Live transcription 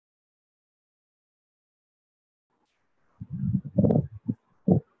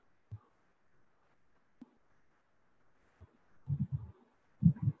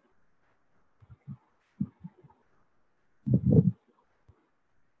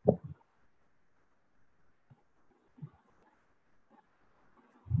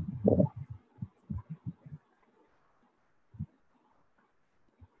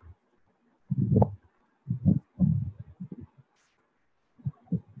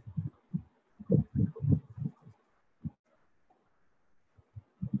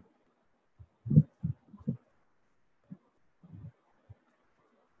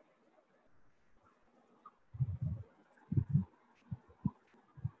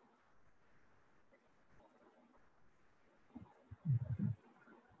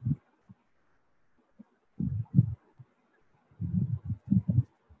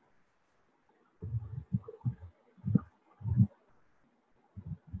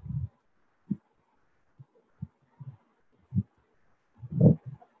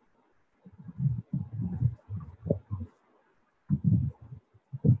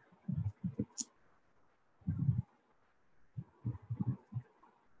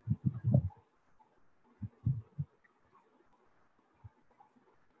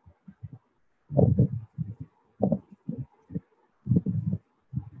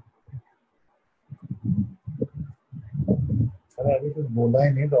अरे अभी कुछ बोला ही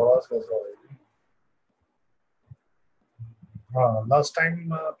नहीं तो आवाज कैसे आएगी? हाँ, लास्ट टाइम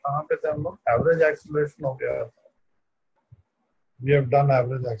कहाँ पे थे हम लोग? एवरेज एक्सीलरेशन हो गया था. We have done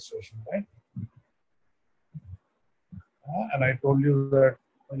average acceleration, right? And I told you that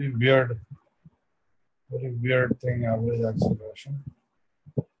very weird thing, average acceleration.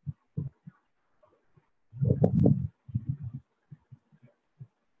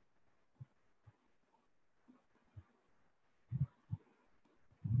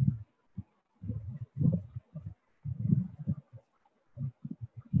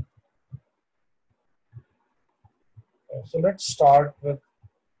 So let's start with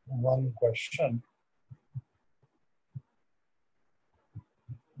one question.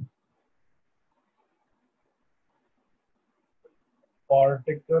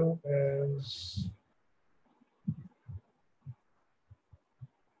 Particle is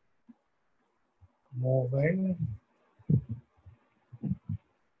moving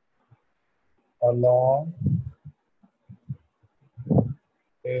along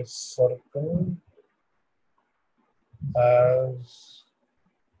a circle as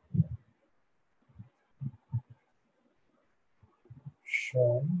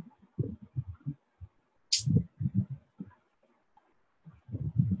shown.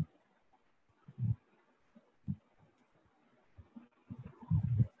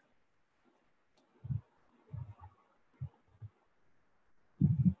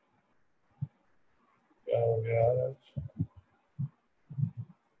 Yeah.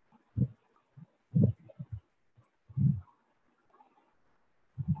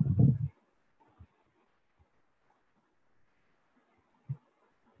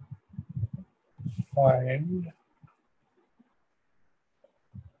 Find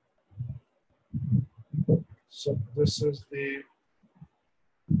so this is the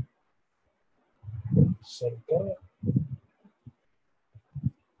circle.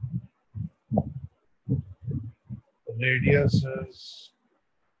 The radius is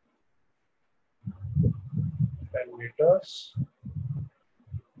 10 meters.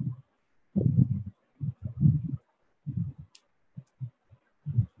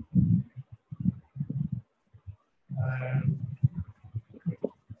 And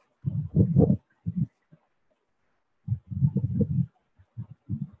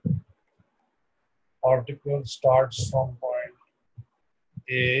particle starts from point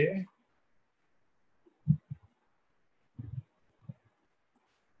A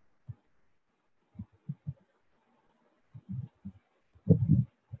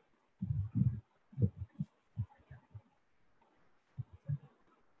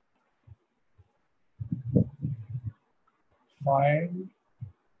find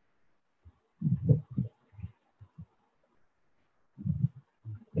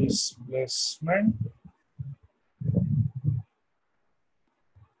displacement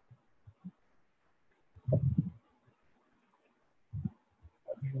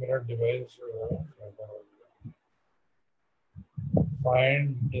device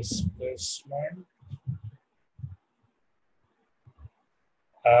find displacement,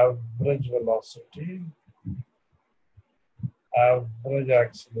 average velocity, average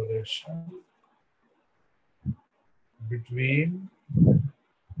acceleration between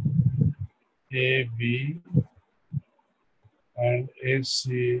AB and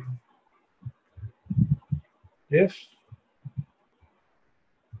AC if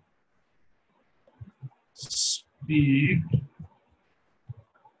speed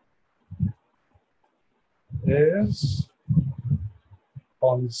is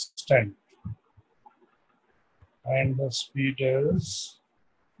constant and the speed is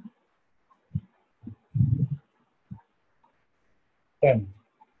 10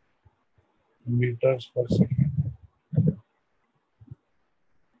 meters per second.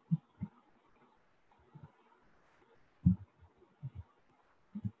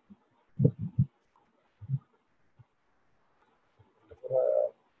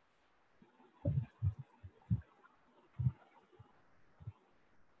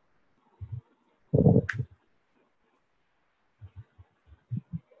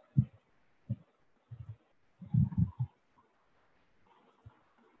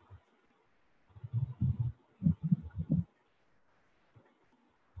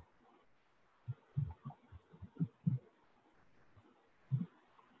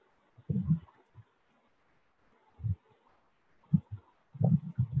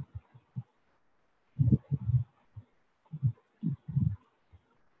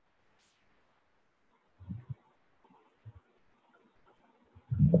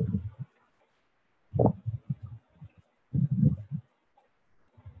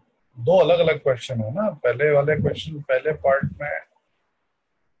 दो अलग अलग question है ना, पहले वाले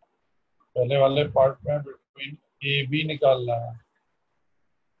part में between A B निकालना है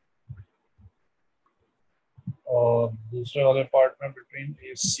और दूसरे वाले पार्ट में बिटवीन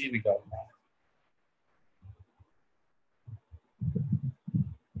ए सी निकालना है।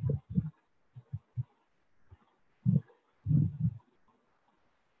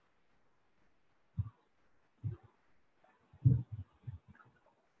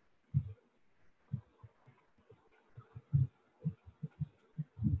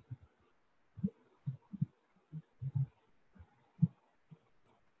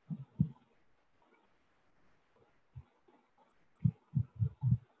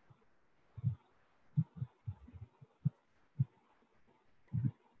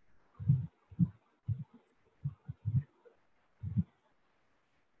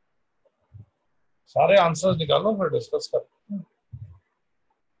 सारे आंसर्स निकालो फिर डिस्कस करते हैं।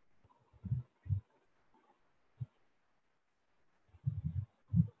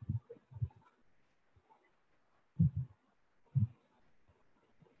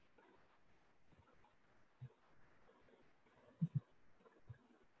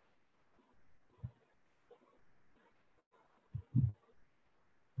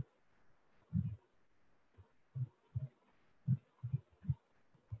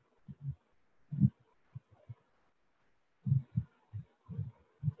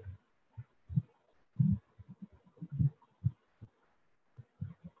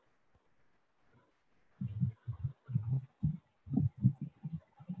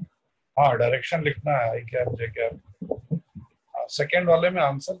 हाँ, डायरेक्शन लिखना है, आई कैप जे कैप। सेकेंड वाले में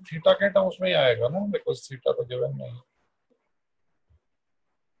आंसर थीटा के टर्म्स में ही आएगा ना, बिकॉज थीटा तो गिवन नहीं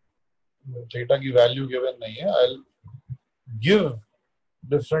है, थीटा की वैल्यू गिवन नहीं है। I will give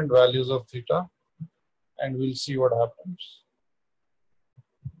different values of theta and we'll see what happens.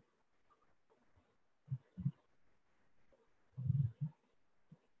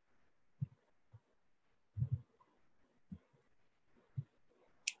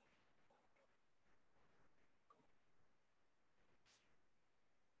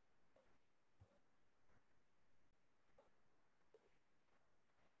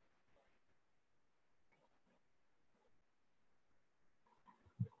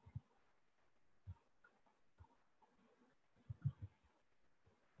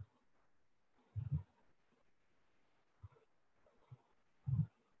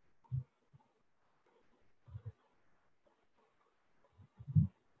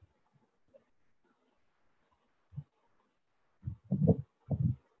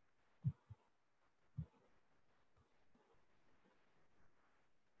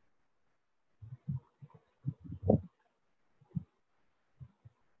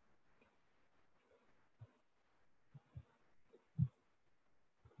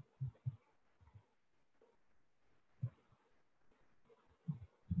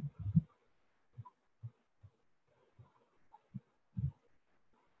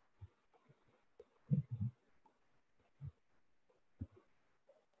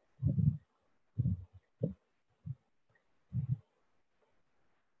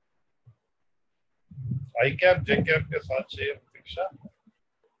 I cap J cap के साथ चाहिए प्रतीक्षा,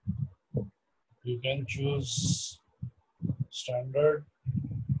 you can choose standard,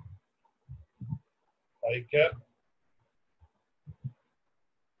 I cap,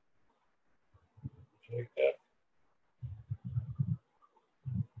 J cap,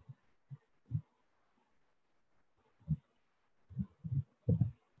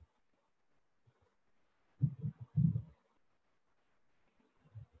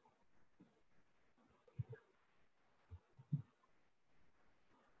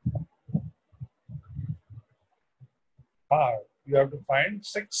 हाँ, you have to find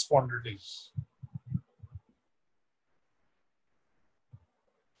 6 quantities.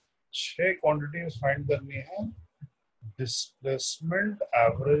 6 quantities find करनी है. Displacement,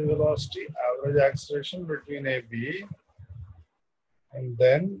 average velocity, average acceleration between A, B, and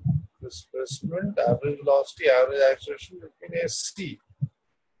then displacement, average velocity, average acceleration between A, C.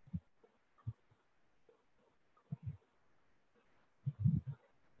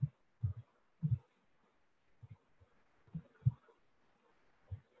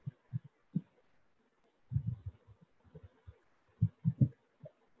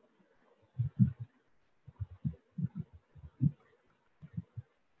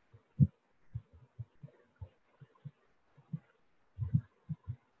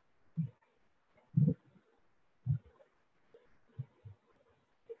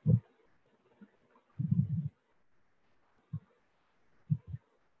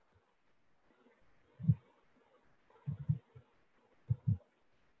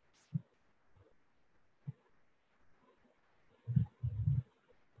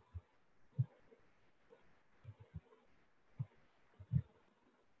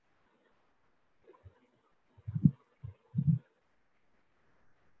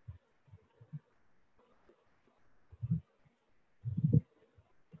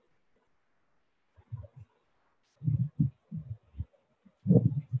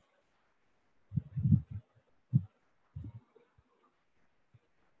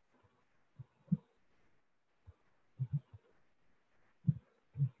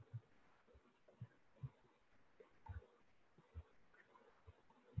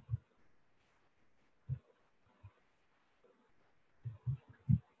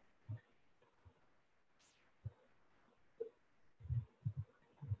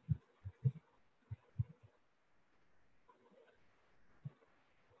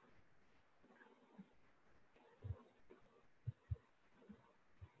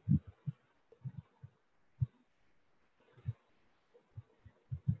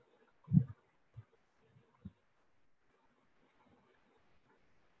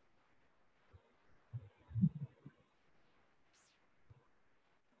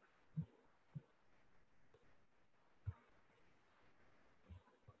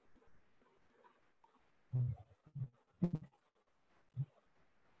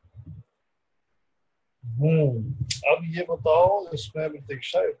 अब ये बताओ इसमें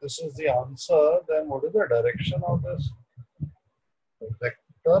प्रतीक्षा, if this is the answer, then what is the direction of this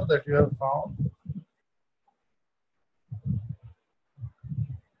vector that you have found?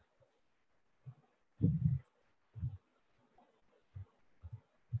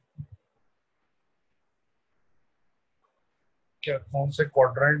 क्या कौन से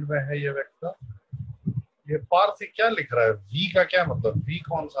quadrant में है ये वेक्टर? ये पार्थ क्या लिख रहा है? v का क्या मतलब? v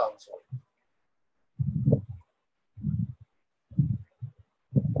कौन सा आंसर?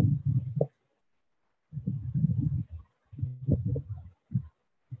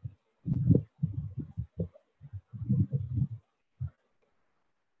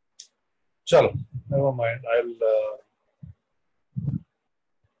 चलो, never mind.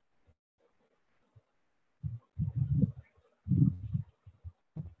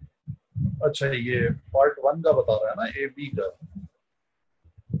 अच्छा, ये पार्ट 1 का बता रहा है ना, ए बी का.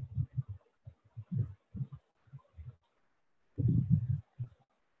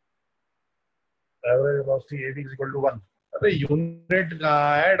 Average velocity A B is equal to 1. अरे यूनिट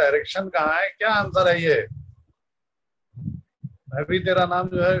कहाँ है, डायरेक्शन कहाँ है, क्या आंसर है ये? मैं भी तेरा नाम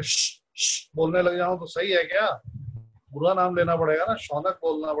जो है बोलने लग जाऊं तो सही है क्या? बुरा नाम लेना पड़ेगा ना, शौनक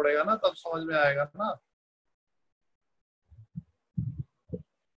बोलना पड़ेगा ना, तब समझ में आएगा ना.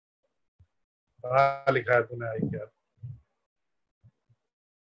 कहाँ लिखा है तूने आई क्या?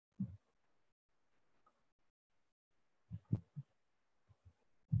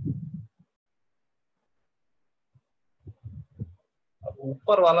 अब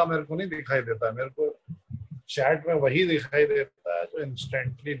ऊपर वाला मेरे को नहीं दिखाई देता है, मेरे को चैट में वही दिखाई देता है जो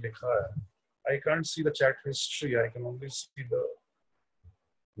इंस्टेंटली लिखा है. I can't see the chat history, I can only see the.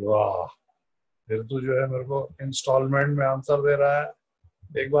 वाह, फिर तू जो है मेरे को इंस्टॉलमेंट में आंसर दे रहा है.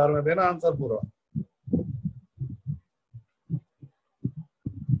 एक बार में देना आंसर पूरा.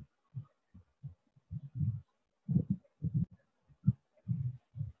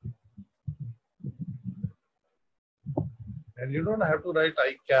 And you don't have to write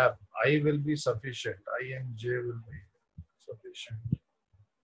I cap. I will be sufficient. I and J will be sufficient.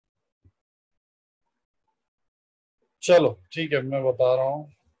 चलो ठीक है, मैं बता रहा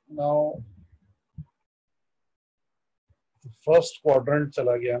हूँ. नाउ फर्स्ट क्वाड्रेंट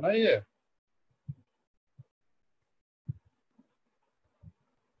चला गया ना ये.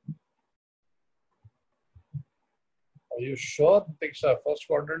 Are you sure, Diksha? First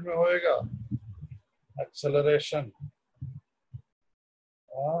quadrant में होएगा acceleration.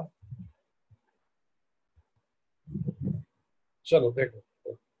 चलो देखो.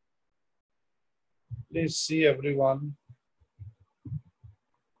 Please see everyone.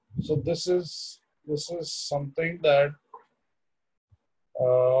 So this is something that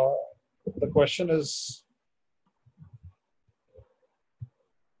the question is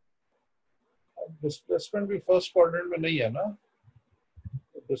displacement भी first quadrant में नहीं है ना?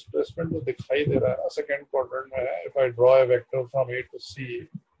 Displacement तो दिखाई दे रहा है ना second quadrant में है. If I draw a vector from A to C,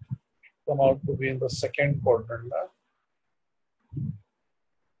 come out to be in the second quadrant ना.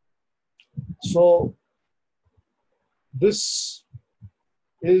 So this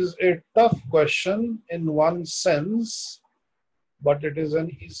is a tough question in one sense, but it is an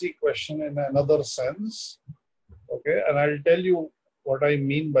easy question in another sense. Okay, and I'll tell you what I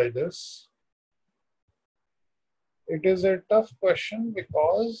mean by this. It is a tough question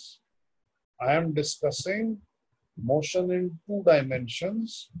because I am discussing motion in 2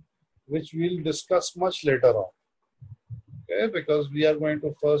 dimensions, which we'll discuss much later on. Okay, because we are going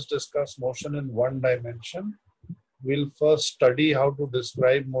to first discuss motion in 1 dimension. We'll first study how to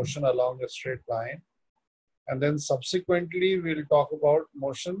describe motion along a straight line. And then subsequently, we'll talk about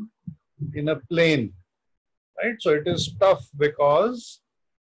motion in a plane. Right? So it is tough because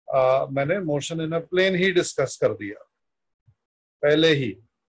मैंने motion in a plane he discuss कर दिया पहले ही.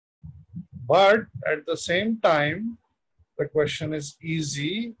 But at the same time, the question is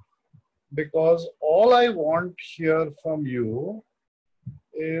easy because all I want here from you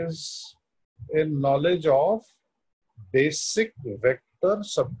is a knowledge of basic vector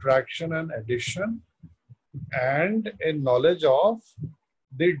subtraction and addition and a knowledge of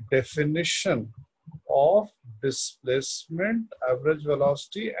the definition of displacement, average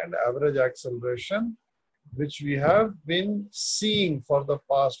velocity and average acceleration, which we have been seeing for the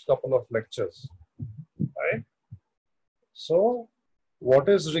past couple of lectures, right? So what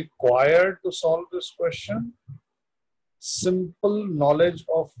is required to solve this question? Simple knowledge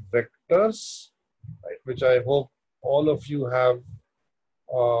of vectors, right, which I hope all of you have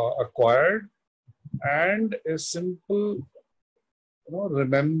acquired, and a simple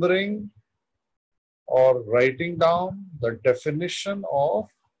remembering or writing down the definition of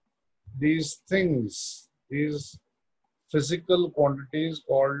these things, these physical quantities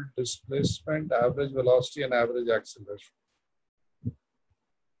called displacement, average velocity and average acceleration.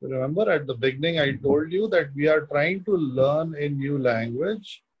 Remember at the beginning I told you that we are trying to learn a new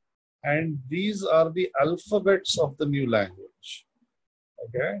language and these are the alphabets of the new language.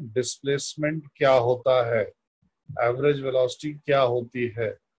 Okay, displacement क्या होता है, average velocity क्या होती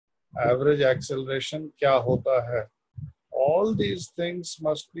है, average acceleration क्या होता है. All these things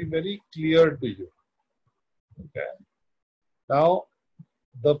must be very clear to you. Okay. Now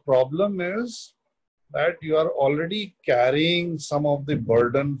the problem is that you are already carrying some of the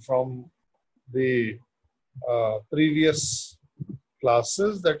burden from the previous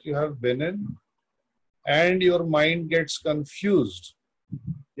classes that you have been in, and your mind gets confused.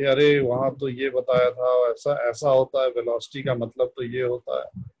 अरे वहाँ तो ये बताया था, ऐसा ऐसा होता है, velocity का मतलब तो ये होता है.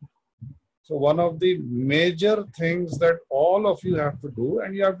 So one of the major things that all of you have to do,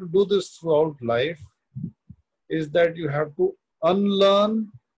 and you have to do this throughout life, is that you have to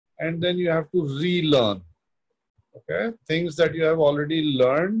unlearn and then you have to relearn. Okay, things that you have already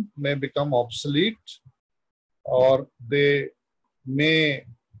learned may become obsolete or they may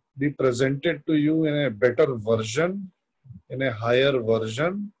be presented to you in a better version, in a higher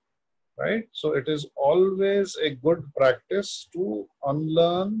version, right? So it is always a good practice to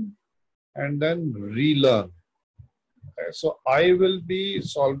unlearn and then relearn. Okay, so I will be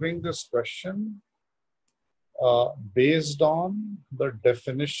solving this question based on the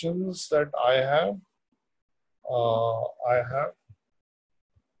definitions that I have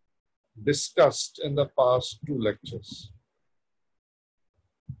discussed in the past 2 lectures.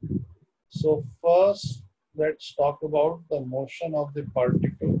 So first, let's talk about the motion of the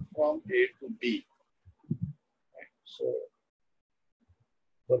particle from A to B. So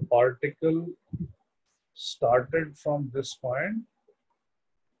the particle started from this point,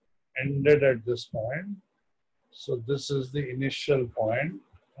 ended at this point. So this is the initial point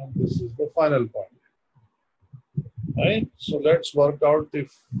and this is the final point. Right? So let's work out the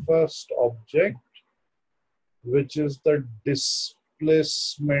first object, which is the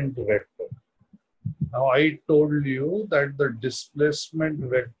displacement vector. Now I told you that the displacement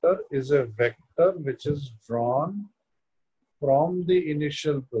vector is a vector which is drawn from the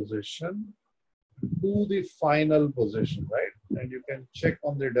initial position to the final position, right? And you can check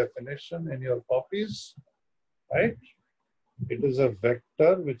on the definition in your copies, right? It is a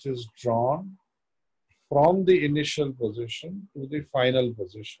vector which is drawn from the initial position to the final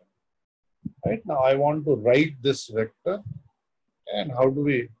position. Right now, I want to write this vector. And how do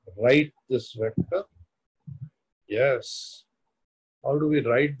we write this vector? Yes. How do we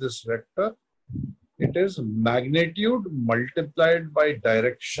write this vector? It is magnitude multiplied by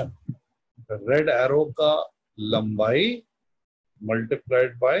direction. The red arrow का लंबाई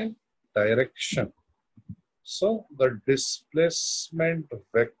multiplied by direction. So the displacement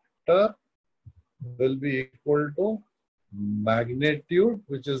vector will be equal to magnitude,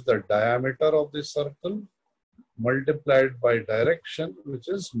 which is the diameter of the circle, multiplied by direction, which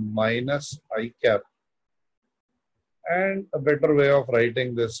is minus I cap. And a better way of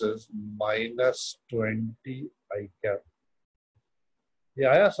writing this is minus 20 I cap. ये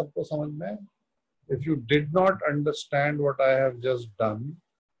आया सबको समझ में? If you did not understand what I have just done,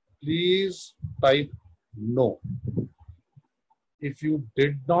 please type no. If you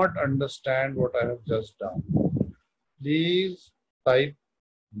did not understand what I have just done, please type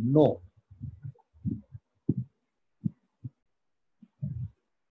no.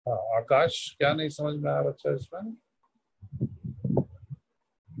 आकाश क्या नहीं समझ में आया बच्चा इसमें?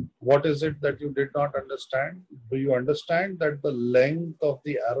 What is it that you did not understand? Do you understand that the length of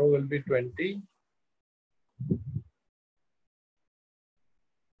the arrow will be 20?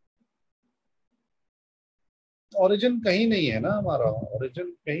 Origin कहीं नहीं है ना हमारा,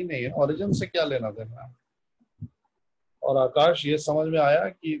 origin कहीं नहीं है, origin से क्या लेना देना? और आकाश ये समझ में आया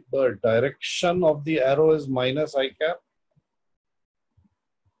कि the direction of the arrow is minus I cap.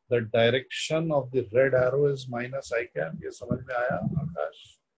 The direction of the red arrow is minus I cap. ये समझ में आया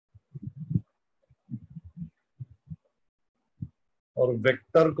आकाश? और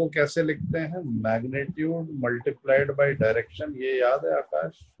वेक्टर को कैसे लिखते हैं? Magnitude multiplied by direction. ये याद है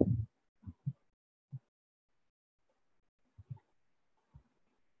आकाश?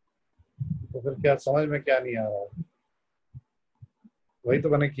 तो फिर क्या समझ में क्या नहीं आ रहा? वही तो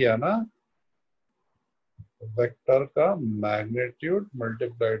मैंने किया ना, वेक्टर का magnitude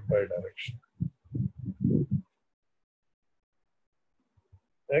multiplied by direction.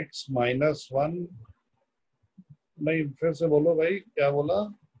 x minus 1, नहीं फिर से बोलो भाई, क्या बोला?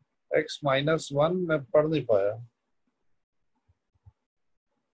 x माइनस 1 मैं पढ़ नहीं पाया.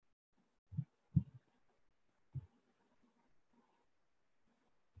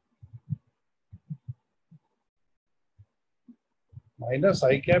 माइनस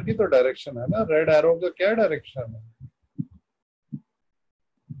आई कैप ही तो डायरेक्शन है ना. रेड एरो का क्या डायरेक्शन है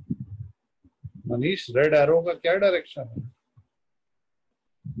मनीष? रेड एरो का क्या डायरेक्शन है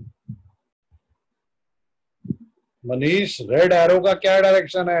मनीष? रेड एरो का क्या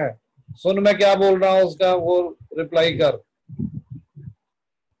डायरेक्शन है? सुन मैं क्या बोल रहा हूं उसका वो रिप्लाई कर.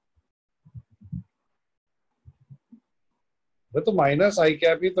 वे तो माइनस आई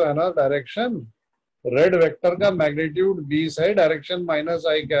कैप ही तो है ना डायरेक्शन. रेड वेक्टर का मैग्नीट्यूड 20 है, डायरेक्शन माइनस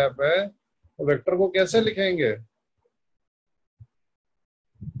आई कैप है, तो वेक्टर को कैसे लिखेंगे?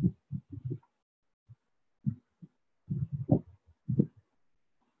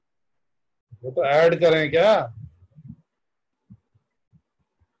 वो तो ऐड करें क्या?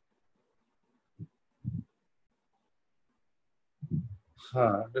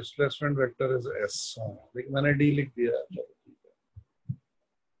 हाँ, डिस्प्लेसमेंट वेक्टर इज एस. लेकिन मैंने डी लिख दिया. चलो ठीक है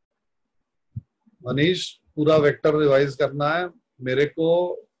मनीष, पूरा वेक्टर रिवाइज करना है मेरे को.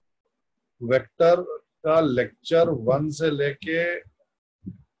 वेक्टर का लेक्चर 1 से लेके,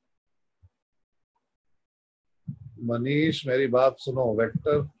 मनीष मेरी बात सुनो,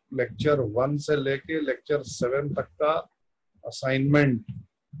 वेक्टर लेक्चर 1 से लेके लेक्चर 7 तक का असाइनमेंट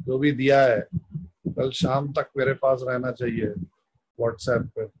जो भी दिया है कल शाम तक मेरे पास रहना चाहिए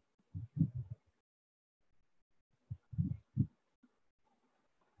व्हाट्सएप पे.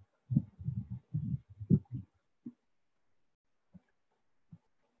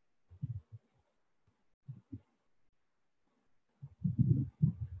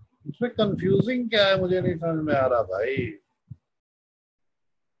 इसमें कंफ्यूजिंग क्या है मुझे नहीं समझ में आ रहा भाई.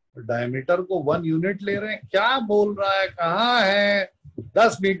 डायमीटर को 1 यूनिट ले रहे हैं, क्या बोल रहा है? कहाँ है?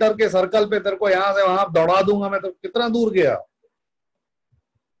 10 मीटर के सर्कल पे तेरे को यहां से वहां दौड़ा दूंगा मैं, तो कितना दूर गया?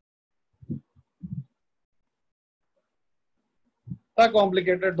 इतना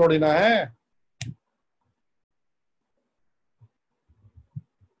कॉम्प्लिकेटेड थोड़ी ना है.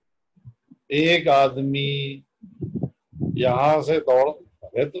 एक आदमी यहां से दौड़,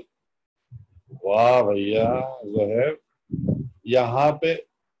 अरे तो वाह भैया जो है,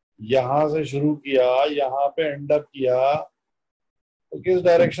 यहां से शुरू किया, यहां पे एंड अप किया, तो किस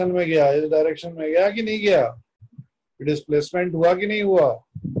डायरेक्शन में गया? इस डायरेक्शन में गया कि नहीं गया? डिस्प्लेसमेंट हुआ कि नहीं हुआ?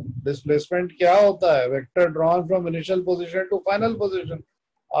 डिस्प्लेसमेंट क्या होता है? Vector drawn from initial position to final position.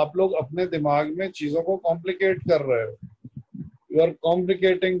 आप लोग अपने दिमाग में चीजों को कॉम्प्लिकेट कर रहे हो. You are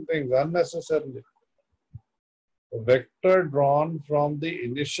complicating things unnecessarily. Vector drawn from the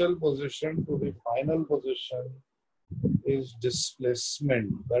initial position to the final position is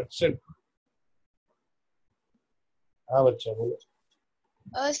displacement. That's it. हाँ बच्चा बोलो.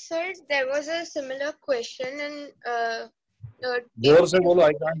 Sir, there was a similar question in जोर से बोलो.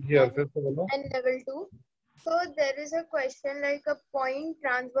 I can't hear. फिर से बोलो. and level 2. So there is a question like a point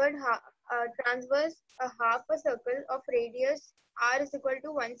transverse a half a circle of radius r is equal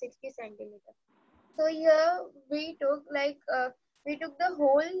to 160 centimeter. So here we took the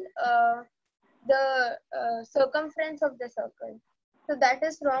whole circumference of the circle. So that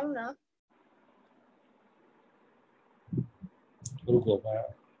is wrong now. रुको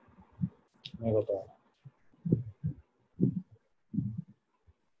मैं बताऊँ.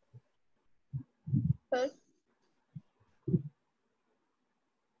 Sir?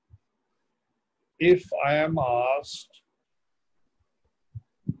 If I am asked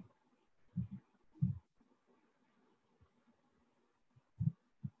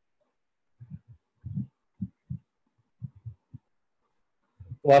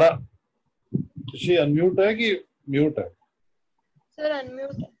तुम्हारा खुशी unmute है कि mute है? Sir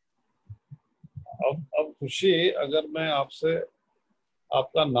unmute है. अब खुशी, अगर मैं आपसे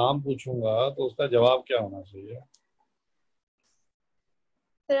आपका नाम पूछूंगा तो उसका जवाब क्या होना चाहिए?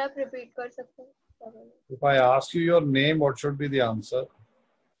 सर आप रिपीट कर सकते हैं? If I ask you your name, what should be the answer?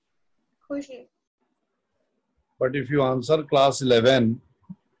 खुशी. But if you answer class 11,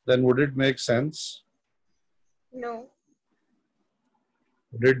 then would it make sense? No.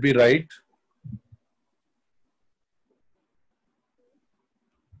 Would it be right?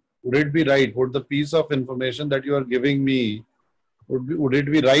 Would it be right? Would the piece of information that you are giving me, would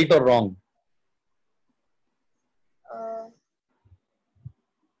it be right or wrong?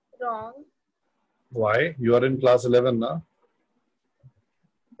 Wrong. Why? You are in class 11 now.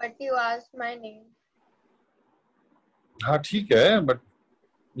 But you asked my name. हाँ ठीक है, but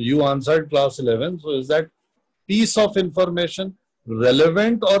you answered class 11. So is that piece of information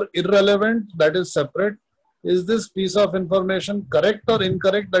relevant or irrelevant? That is separate. Is this piece of information correct or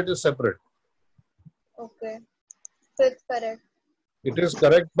incorrect? That is separate. Okay. So it's correct. It is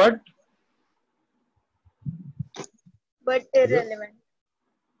correct, but irrelevant.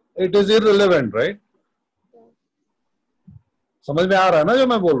 It is irrelevant, right? समझ में आ रहा है ना जो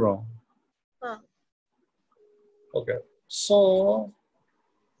मैं बोल रहा हूँ? हाँ. Okay. So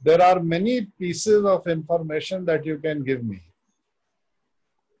there are many pieces of information that you can give me.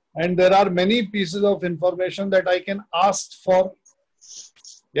 And there are many pieces of information that I can ask for.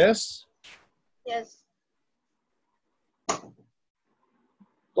 Yes? Yes.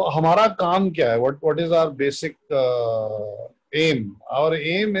 तो हमारा काम क्या है? What is our basic aim? Our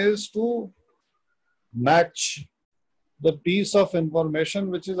aim is to match the piece of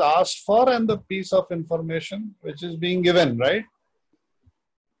information which is asked for and the piece of information which is being given, right?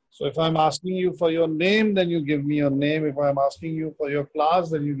 So if I'm asking you for your name, then you give me your name. If I'm asking you for your class,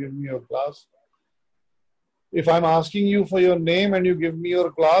 then you give me your class. If I'm asking you for your name and you give me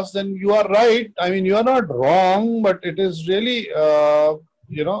your class, then you are right. I mean, you are not wrong, but it is really,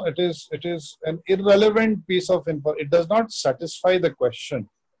 it is an irrelevant piece of info. It does not satisfy the question.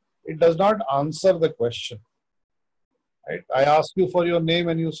 It does not answer the question. Right? I ask you for your name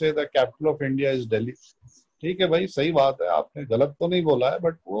and you say the capital of India is Delhi. ठीक है भाई, सही बात है, आपने गलत तो नहीं बोला है,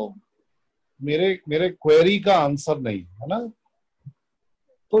 बट वो मेरे क्वेरी का आंसर नहीं है ना.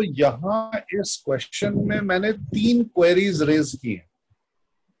 तो यहाँ इस क्वेश्चन में मैंने 3 क्वेरीज रेज की हैं.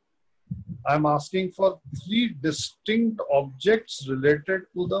 I am asking for 3 distinct objects related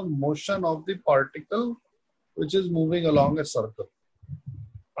to the motion of the particle which is moving along a circle.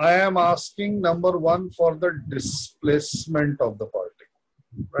 I am asking number 1 for the displacement of the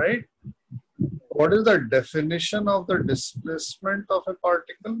particle, right? What is the definition of the displacement of a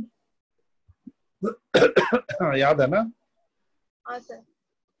particle? याद है ना? हाँ sir.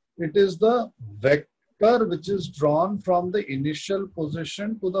 It is the vector which is drawn from the initial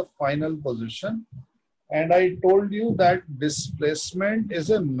position to the final position. And I told you that displacement is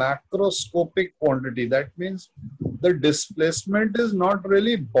a macroscopic quantity. That means the displacement is not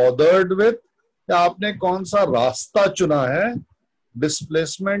really bothered with कि आपने कौन सा रास्ता चुना है.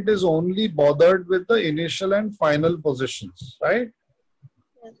 Displacement is only bothered with the initial and final positions, right?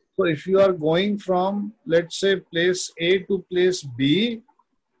 Yes. So if you are going from, let's say, place A to place B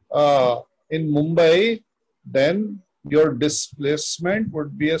in Mumbai, then your displacement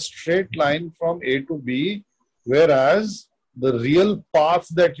would be a straight line from A to B, whereas the real path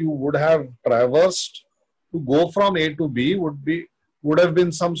that you would have traversed to go from A to B would have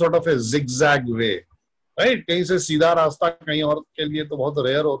been some sort of a zigzag way, right? कहीं से सीधा रास्ता कहीं और के लिए तो बहुत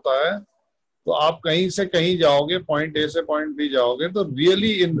रेयर होता है, तो आप कहीं से कहीं जाओगे, पॉइंट ए से पॉइंट बी जाओगे, तो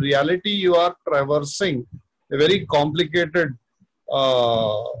really in reality you are traversing a very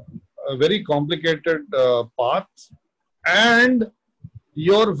complicated path, and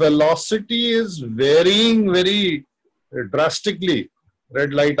your velocity is varying very drastically.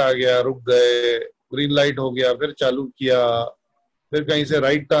 Red light आ गया, रुक गए, ग्रीन लाइट हो गया, फिर चालू किया, फिर कहीं से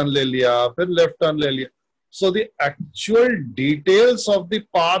राइट टर्न ले लिया, फिर लेफ्ट टर्न ले लिया. So the actual details of the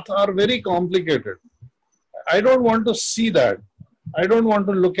path are very complicated. I don't want to see that. I don't want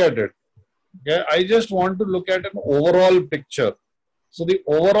to look at it. Okay? I just want to look at an overall picture. So the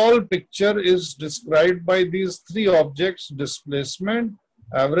overall picture is described by these three objects: displacement,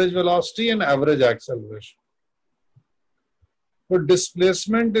 average velocity, and average acceleration. So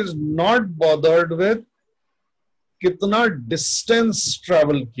displacement is not bothered with कितना distance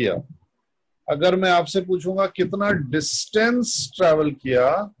travel किया. अगर मैं आपसे पूछूंगा कितना distance travel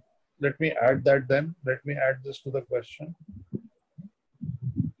किया, let me add that then. Let me add this to the question.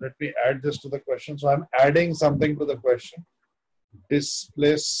 Let me add this to the question. So I'm adding something to the question.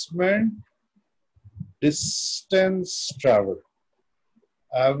 Displacement, distance traveled,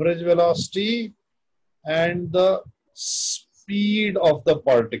 average velocity, and the speed of the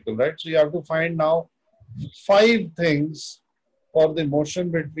particle, right? So you have to find now 5 things for the motion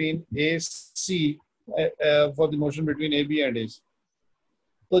between AC, for the motion between AB and AC.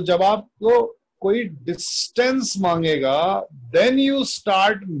 तो जब आपको कोई distance मांगेगा, then you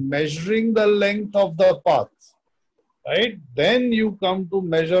start measuring the length of the path, right? Then you come to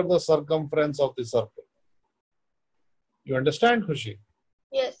measure the circumference of the circle. You understand, Khushi?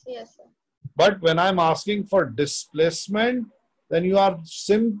 Yes, yes, sir. But when I'm asking for displacement, then you are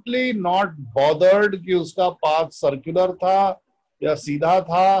simply not bothered कि उसका path circular था, या सीधा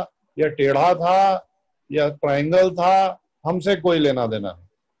था, या टेढ़ा था, या triangle था, हमसे कोई लेना देना.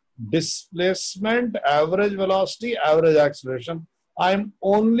 Displacement, average velocity, average acceleration. I'm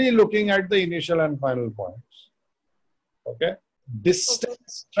only looking at the initial and final points. Okay.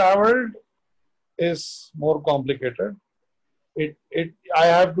 Distance traveled is more complicated. I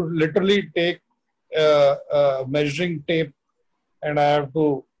have to literally take measuring tape, and I have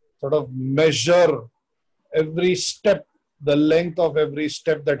to sort of measure every step, the length of every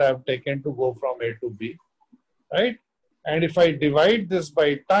step that I have taken to go from A to B, right? And if I divide this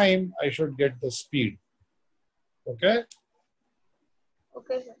by time, I should get the speed. Okay?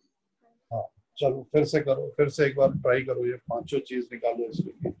 Okay, sir. हाँ, चलो फिर से करो, फिर से एक बार try करो, ये पांचों चीज निकालो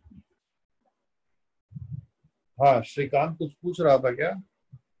इसके. हाँ, श्रीकांत कुछ पूछ रहा था क्या?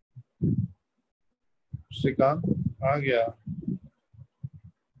 श्रीकांत आ गया?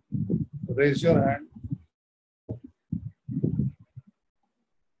 Raise your hand.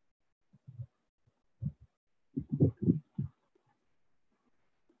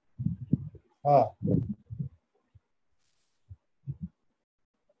 हाँ.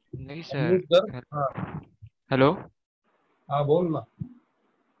 नहीं सर. हाँ. हेलो. हाँ बोल ना.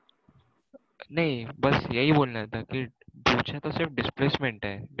 नहीं, बस यही बोलना था कि पूछा तो सिर्फ डिस्प्लेसमेंट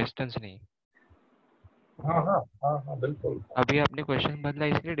है, डिस्टेंस नहीं. हाँ हाँ हाँ हाँ बिल्कुल. अभी आपने क्वेश्चन बदला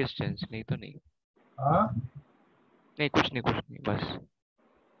इसलिए डिस्टेंस, नहीं तो नहीं. हाँ. नहीं, कुछ नहीं बस.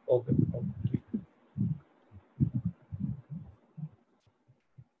 ओके.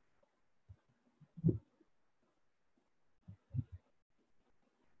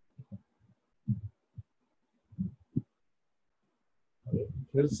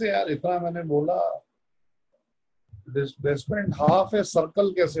 फिर से यार इतना मैंने बोला, डिस्प्लेसमेंट हाफ ए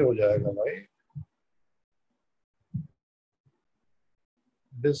सर्कल कैसे हो जाएगा भाई?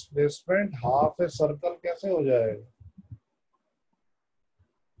 डिस्प्लेसमेंट हाफ ए सर्कल कैसे हो जाएगा?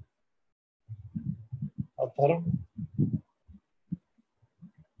 अथर्व.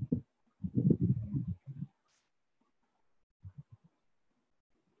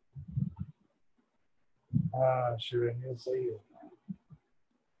 हाँ शिवेंद्र सही है.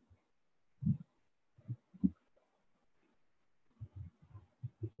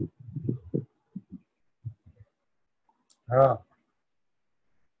 हाँ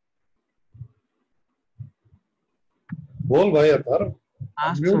बोल भाई अथर्व.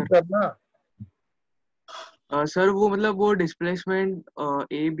 हाँ म्यूट करना. सर वो मतलब वो डिस्प्लेसमेंट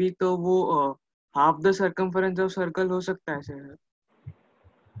ए बी, तो वो half the circumference of circle हो सकता है सर?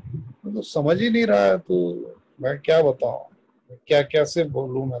 तो समझ ही नहीं रहा है तो मैं क्या बताऊं, क्या कैसे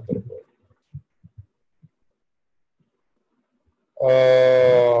बोलूं मैं तेरे को.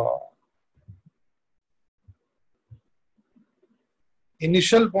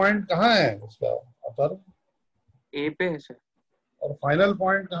 इनिशियल पॉइंट कहाँ है उसका अतर, ए पे है सर, और फाइनल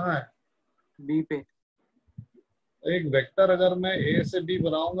पॉइंट कहाँ है? बी पे। एक वेक्टर अगर मैं ए से बी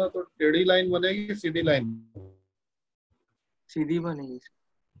बनाऊंगा तो टेढ़ी लाइन बनेगी, सीधी लाइन? सीधी बनेगी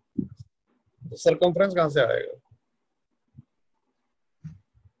सर। तो सर्कमफ्रेंस कहाँ से आएगा?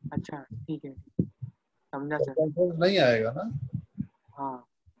 अच्छा ठीक है, समझा सर। सर्कमफ्रेंस नहीं आएगा ना। हाँ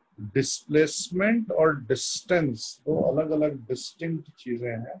डिस्प्लेसमेंट और डिस्टेंस दो अलग अलग डिस्टिंक्ट चीजें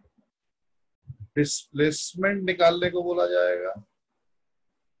हैं। डिस्प्लेसमेंट निकालने को बोला जाएगा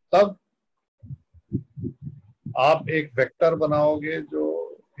तब आप एक वेक्टर बनाओगे जो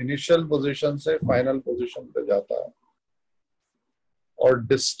इनिशियल पोजीशन से फाइनल पोजीशन पे जाता है, और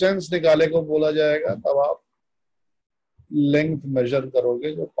डिस्टेंस निकाले को बोला जाएगा तब आप लेंथ मेजर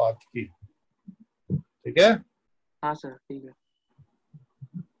करोगे जो पाथ की। ठीक है? हाँ सर ठीक है।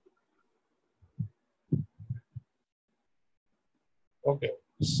 Okay,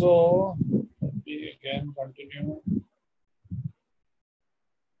 so let me again continue.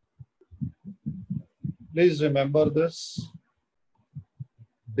 Please remember this.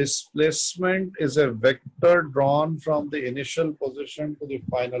 Displacement is a vector drawn from the initial position to the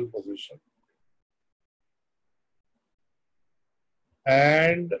final position.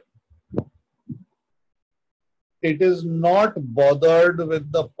 And it is not bothered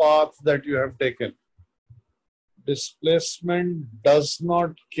with the path that you have taken. Displacement does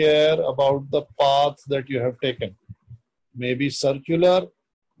not care about the path that you have taken. Maybe circular,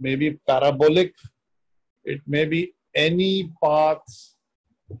 maybe parabolic, it may be any path.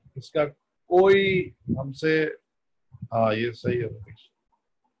 इसका कोई हमसे, हाँ ये सही है।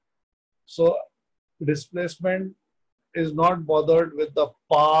 So displacement is not bothered with the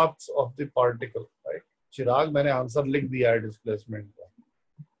paths of the particle, right? चिराग मैंने answer लिख दिया है डिस्प्लेसमेंट का।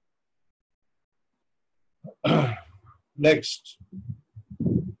 Next,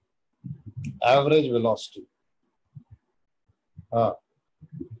 average velocity. हाँ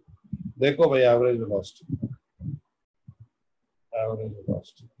देखो भाई, एवरेज वेलोसिटी, एवरेज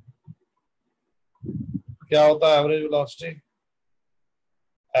वेलोसिटी क्या होता है? Average velocity,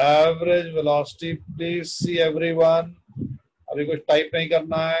 average velocity, please see everyone, अभी कुछ टाइप नहीं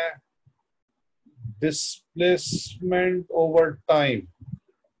करना है। Displacement over time,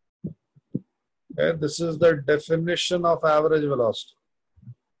 this is the definition of average velocity.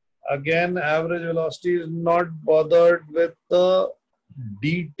 Again, average velocity is not bothered with the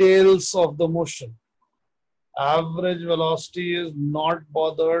details of the motion. Average velocity is not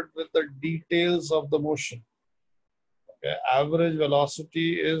bothered with the details of the motion. Okay? Average velocity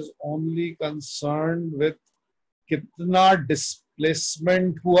is only concerned with कितना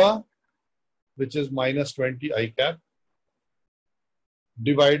displacement हुआ, which is -20 I cap,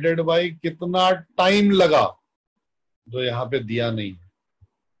 divided by कितना time लगा, जो यहाँ पे दिया नहीं।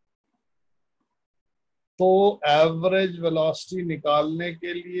 तो एवरेज वेलोसिटी निकालने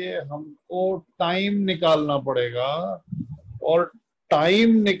के लिए हमको टाइम निकालना पड़ेगा, और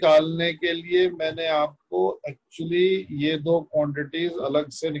टाइम निकालने के लिए मैंने आपको एक्चुअली ये दो क्वांटिटीज अलग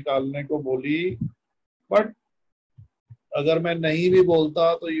से निकालने को बोली, बट अगर मैं नहीं भी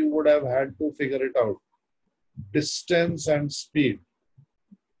बोलता तो you would have had to figure it out. Distance and speed.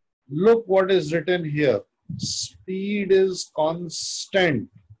 Look what is written here. Speed is constant.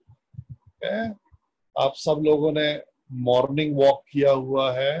 Okay? आप सब लोगों ने मॉर्निंग वॉक किया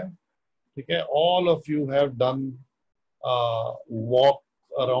हुआ है, ठीक है? All of you have done walk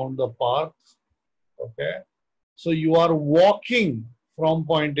around the park. Okay? So you are walking from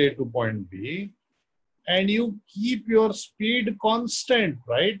point A to point B, and you keep your speed constant,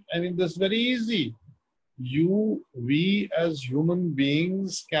 right? I mean, this is very easy. We as human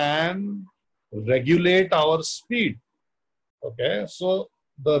beings can regulate our speed. Okay, so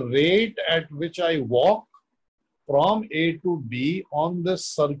the rate at which I walk from A to B on this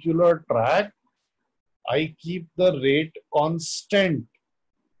circular track, I keep the rate constant.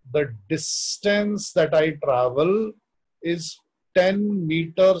 The distance that I travel is 10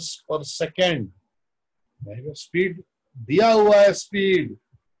 meters per second. Speed दिया हुआ है,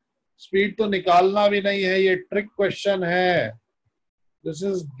 speed तो निकालना भी नहीं है, ये trick question है। दिस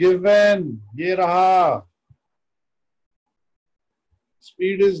इज गिवन, ये रहा,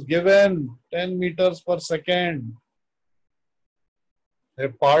 speed is given 10 meters per second. A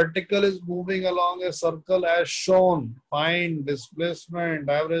particle is moving along a circle as shown. Find displacement,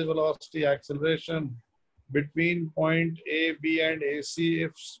 average velocity, acceleration between point A, B and AC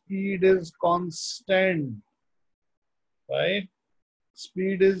if speed is constant, right?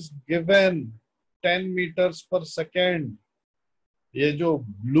 Speed is given 10 meters per second. ये जो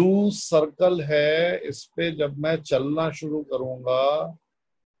blue circle है, इस पे जब मैं चलना शुरू करूंगा,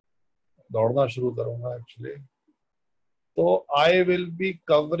 दौड़ना शुरू करूंगा एक्चुअली, तो I will be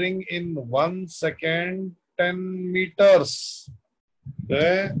covering in 1 second 10 meters.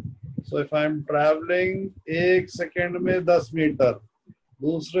 So if I am travelling 1 second में 10 मीटर,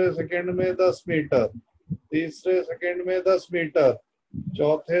 दूसरे सेकेंड में 10 मीटर, तीसरे सेकेंड में 10 मीटर,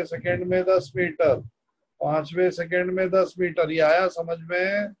 चौथे सेकेंड में 10 मीटर, पांचवें सेकेंड में 10 मीटर. ये आया समझ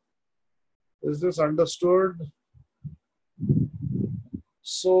में? Is this understood?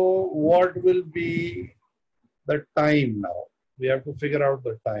 So what will be the time now? We have to figure out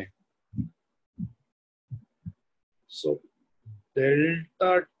the time. So delta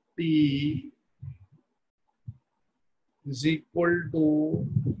t is equal to,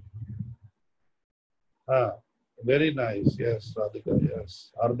 very nice, yes Radhika, yes.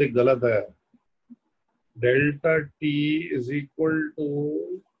 हार्दिक गलत है. Delta t is equal to,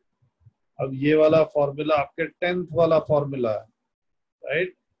 अब ये वाला formula आपके 10th वाला formula है,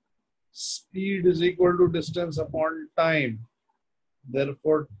 right? Speed is equal to distance upon time,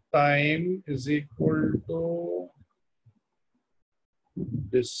 therefore time is equal to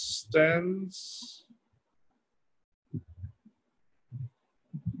distance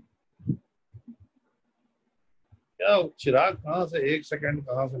क्या चिराग कहां से 1 सेकेंड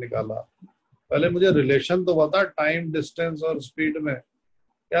कहां से निकाला? पहले मुझे रिलेशन तो बता, टाइम, डिस्टेंस और स्पीड में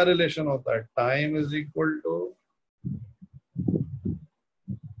क्या रिलेशन होता है? टाइम इज इक्वल टू,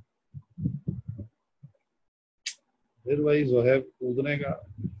 फिर वही जो है कूदने का,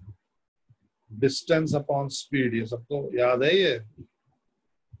 डिस्टेंस अपॉन स्पीड. ये सबको याद है ये?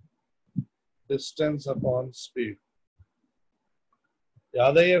 डिस्टेंस अपॉन स्पीड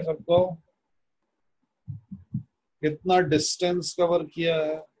याद है ये सबको? कितना डिस्टेंस कवर किया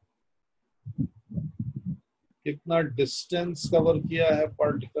है, कितना डिस्टेंस कवर किया है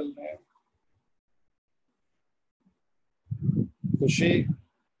पार्टिकल ने? खुशी,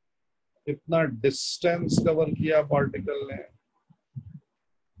 कितना डिस्टेंस कवर किया पार्टिकल ने?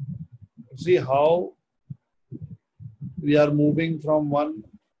 See how we are moving from one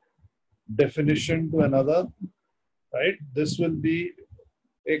definition to another, right? This will be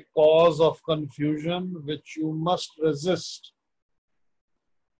a cause of confusion which you must resist.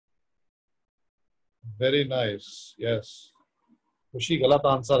 Very nice, yes. खुशी गलत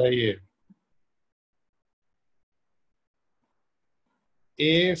answer है ये.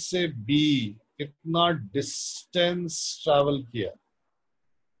 A से B कितना distance travel किया?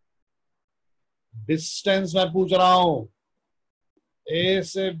 Distance मैं पूछ रहा हूं. A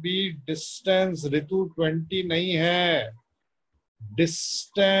से B डिस्टेंस, ऋतु 20 नहीं है,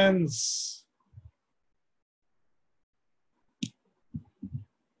 डिस्टेंस.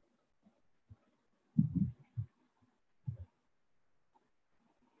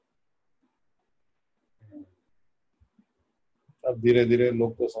 अब धीरे धीरे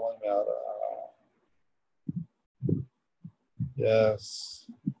लोग को समझ में आ रहा है. Yes,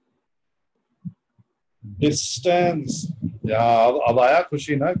 distance. या अब आया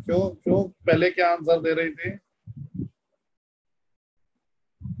खुशी ना? क्यों क्यों पहले क्या आंसर दे रही थी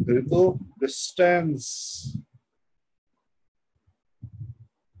ऋतु? डिस्टेंस.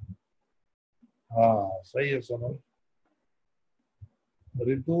 हाँ सही है. सुनो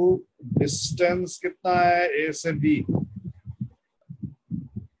ऋतु, डिस्टेंस कितना है ए से B?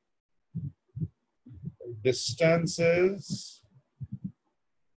 Distance is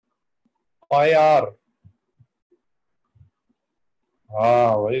pi are.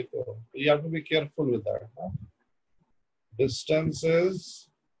 हाँ वही तो. You have to be careful with that. Distance is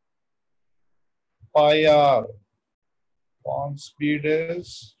pi r. On speed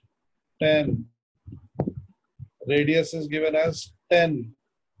is 10. Radius is given as 10.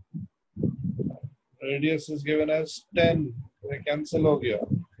 Radius is given as 10. ये cancel हो गया.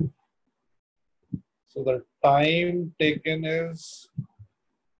 So the time taken is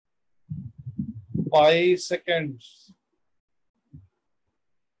pi seconds.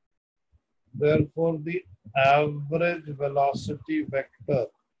 Therefore, the average velocity vector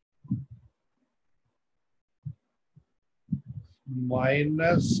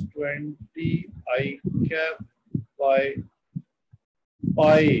minus 20 I cap by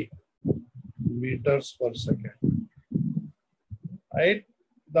pi meters per second. Right?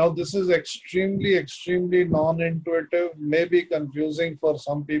 Now, this is extremely non-intuitive, may be confusing for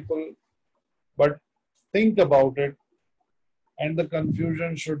some people, but think about it and the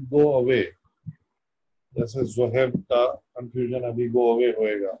confusion should go away. जैसे जोहेब का confusion अभी go away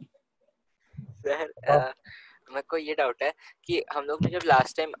होएगा. Sir मेरे को ये doubt है कि हम लोग ने जब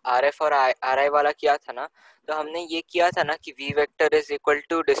लास्ट टाइम आर एफ और आर आई वाला किया था ना, तो हमने ये किया था ना कि V vector is equal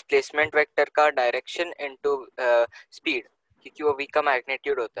to displacement vector का डायरेक्शन इनटू स्पीड, क्योंकि वो वी का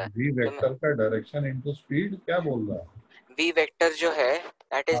मैग्नीट्यूड होता है। वी वेक्टर का डायरेक्शन इनटू स्पीड क्या बोल रहा है? वी वेक्टर जो है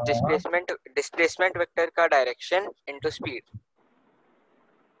दैट इज हाँ, डिस्प्लेसमेंट वेक्टर का डायरेक्शन इनटू स्पीड।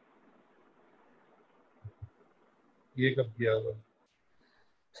 ये कब किया था?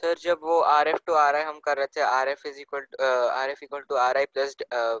 सर जब वो आर एफ टू आर आई हम कर रहे थे, R F equal to are I plus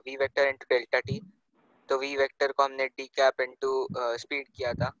V vector into delta T, तो वी वेक्टर को हमने डी कैप इंटू स्पीड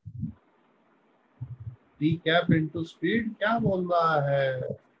किया था। टी कैप इनटू स्पीड क्या बोल रहा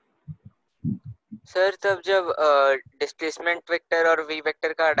है? सर तब जब डिस्प्लेसमेंट वेक्टर और वी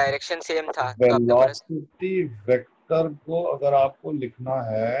वेक्टर का डायरेक्शन सेम था तो आपने बोला। वेलोसिटी वेक्टर को अगर आपको लिखना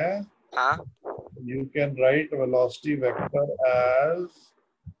है, हाँ you can write velocity vector as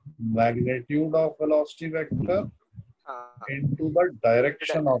magnitude of velocity vector हाँ, into the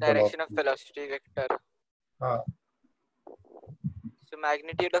direction of direction of velocity. Velocity vector. हाँ, so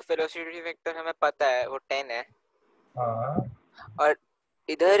magnitude of velocity vector हमें पता है वो 10 है, हाँ, और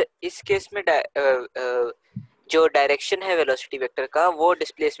इधर इस केस में जो डायरेक्शन है वेलोसिटी वेक्टर का वो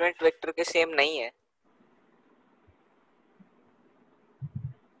डिस्प्लेसमेंट वेक्टर के सेम नहीं है।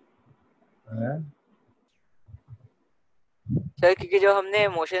 है? सर क्योंकि जब हमने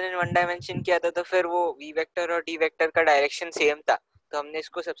मोशन इन वन डायमेंशन किया था तो फिर वो वी वेक्टर और डी वेक्टर का डायरेक्शन सेम था, तो हमने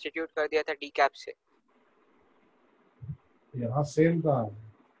इसको सब्स्टिट्यूट कर दिया था डी कैप से। यहाँ सेम कहाँ है?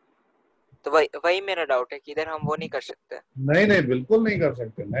 तो वही मेरा डाउट है कि इधर हम वो नहीं कर सकते, नहीं नहीं, बिल्कुल नहीं कर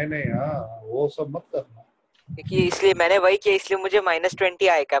सकते। नहीं नहीं, हाँ वो सब मत करना। क्योंकि इसलिए मैंने वही किया, इसलिए मुझे -20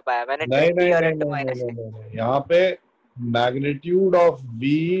 आई कैप आया। मैंने नहीं 20 नहीं और नहीं इंटू नहीं माइनस नहीं नहीं नहीं, यहाँ पे magnitude of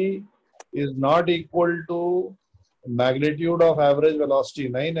v is not equal to magnitude of average velocity.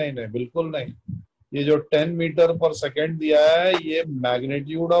 नहीं नहीं नहीं, बिल्कुल नहीं। ये जो 10 मीटर पर सेकेंड दिया है ये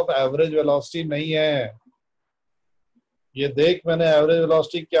मैग्नीट्यूड ऑफ एवरेज वेलोसिटी नहीं है। ये देख, मैंने एवरेज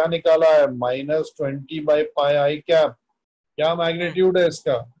वेलोसिटी क्या निकाला है, -20/π आई कैप। क्या मैग्नीट्यूड है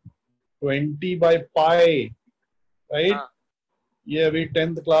इसका? 20/π, राइट? हाँ ये अभी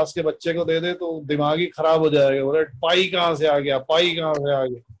 10th क्लास के बच्चे को दे दे तो दिमाग ही खराब हो जाएगा। बोले पाई कहाँ से आ गया, पाई कहाँ से आ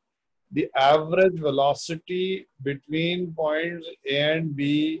गया। The average velocity between points A and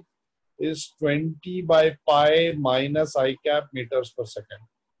B is 20/π minus I cap meters per second.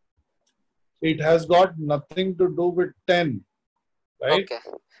 It has got nothing to do with 10, right? Okay.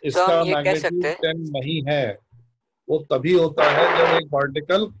 तो इसका हम ये कह सकते मैग्नीट्यूड हैं 10 नहीं है। वो तभी होता है जब एक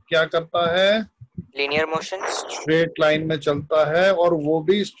पार्टिकल क्या करता है, लीनियर मोशन। स्ट्रेट लाइन में चलता है, और वो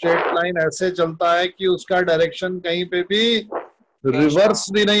भी स्ट्रेट लाइन ऐसे चलता है कि उसका डायरेक्शन कहीं पे भी रिवर्स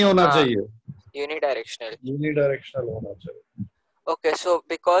भी नहीं होना चाहिए, यूनिडायरेक्शनल। यूनिडायरेक्शनल होना चाहिए। Okay, so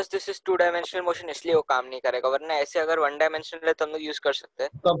because this is 2 dimensional motion इसलिए वो काम नहीं करेगा, वरना ऐसे अगर 1 डायमेंशनल है तो हम लोग यूज कर सकते हैं।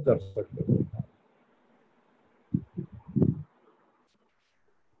 तब कर सकते हो।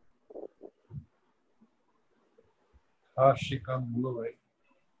 हाँ श्रीकांत बोलो भाई।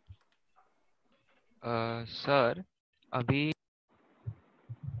 सर अभी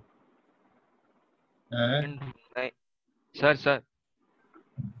हैं? सर सर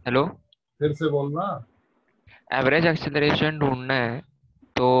हेलो, फिर से बोलना। एवरेज एक्सेलरेशन ढूंढना है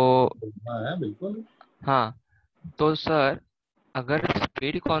तो। बोलना है बिल्कुल। हाँ, तो सर अगर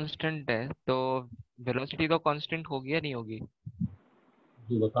स्पीड कांस्टेंट है तो वेलोसिटी तो कांस्टेंट होगी या नहीं होगी?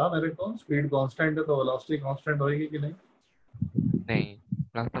 तू बता मेरे को, स्पीड कांस्टेंट है तो वेलोसिटी कांस्टेंट होगी कि नहीं? नहीं,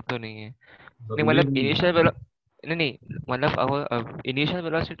 लगता तो नहीं है। नहीं जरूरी मतलब नहीं है। इनिशियल नहीं नहीं, मतलब अब इनिशियल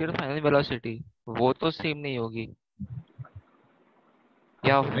वेलोसिटी और फाइनल वेलोसिटी वो तो सेम नहीं होगी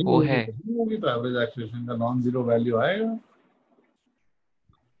क्या? नहीं वो होगी है? तो नहीं होगी, तो एवरेज एक्सेलरेशन का नॉन जीरो वैल्यू आएगा।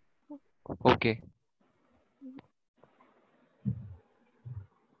 ओके।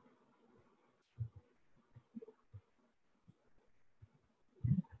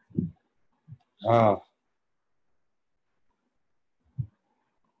 हाँ,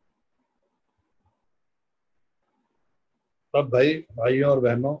 तब भाई, भाइयों और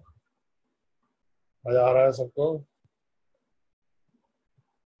बहनों, मजा आ रहा है सबको?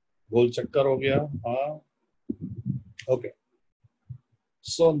 गोल चक्कर हो गया? हाँ, okay.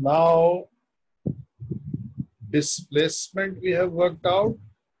 So now displacement we have worked out,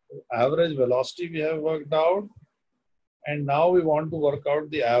 average velocity we have worked out, and now we want to work out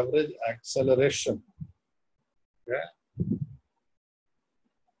the average acceleration. Okay?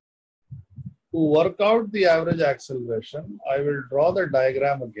 To work out the average acceleration, I will draw the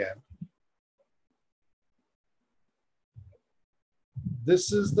diagram again.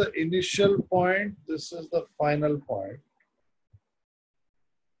 This is the initial point, this is the final point.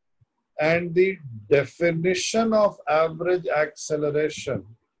 and the definition of average acceleration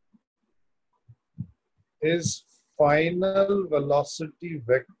is final velocity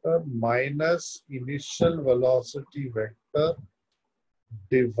vector minus initial velocity vector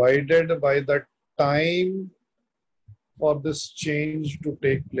divided by the time for this change to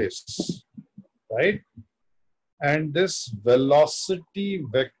take place, right? And this velocity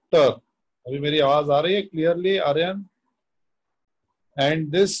vector, अभी मेरी आवाज आ रही है clearly, Aryan?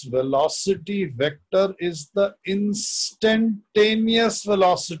 And this velocity vector is the instantaneous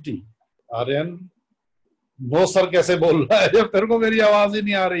velocity. Aryan, no sir कैसे बोल रहा है जब तेरे को मेरी आवाज ही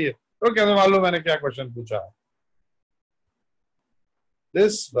नहीं आ रही है, तो कैसे मालूम मैंने क्या क्वेश्चन पूछा?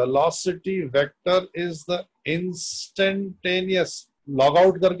 This velocity vector is the instantaneous. Log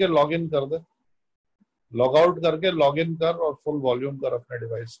out करके लॉग इन कर दे, लॉग आउट करके लॉग इन कर और फुल वॉल्यूम कर अपने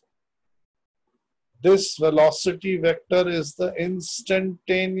डिवाइस को. This velocity vector is the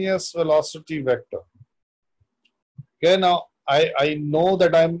instantaneous velocity vector. Okay, now I know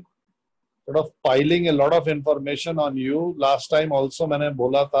that I'm sort of piling a lot of information on you. Last time also मैंने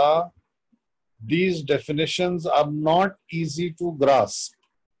बोला था, these definitions are not easy to grasp.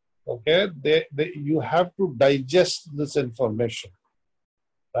 Okay, you have to digest this information,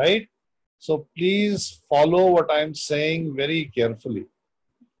 right? So please follow what I'm saying very carefully.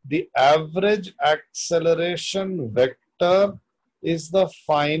 The average acceleration vector is the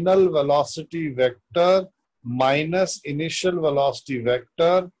final velocity vector minus initial velocity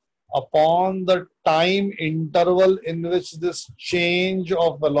vector upon the time interval in which this change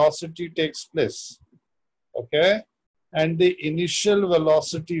of velocity takes place. Okay? And the initial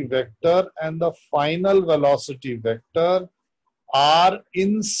velocity vector and the final velocity vector are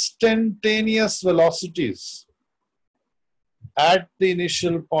instantaneous velocities at the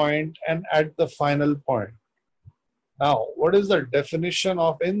initial point and at the final point. Now, what is the definition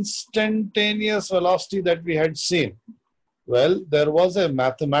of instantaneous velocity that we had seen? Well, there was a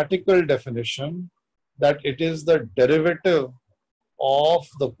mathematical definition that it is the derivative of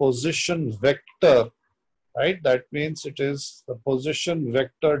the position vector, right? That means it is the position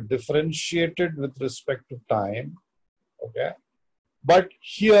vector differentiated with respect to time, okay? But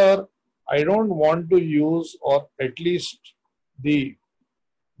here, I don't want to use, or at least the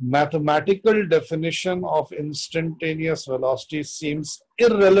mathematical definition of instantaneous velocity seems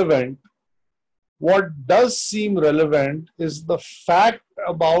irrelevant. What does seem relevant is the fact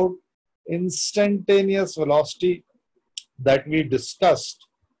about instantaneous velocity that we discussed.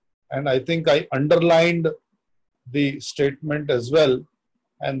 And I think I underlined the statement as well.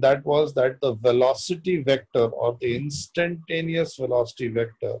 And that was that the velocity vector or the instantaneous velocity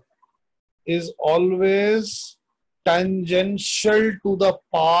vector is always tangential to the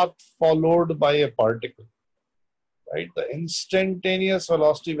path followed by a particle, right? The instantaneous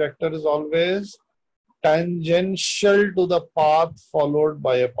velocity vector is always tangential to the path followed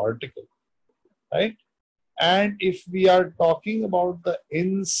by a particle, right? And if we are talking about the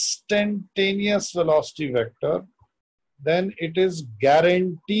instantaneous velocity vector, then it is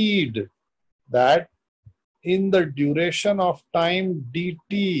guaranteed that in the duration of time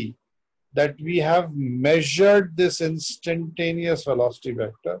dt that we have measured this instantaneous velocity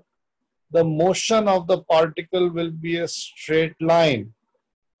vector, the motion of the particle will be a straight line.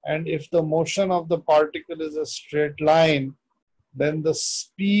 And if the motion of the particle is a straight line, then the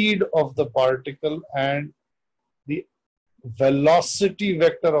speed of the particle and the velocity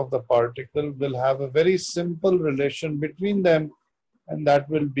vector of the particle will have a very simple relation between them, and that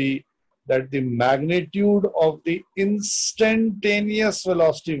will be that the magnitude of the instantaneous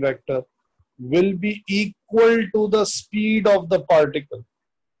velocity vector will be equal to the speed of the particle,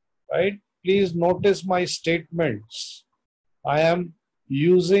 right? Please notice my statements. I am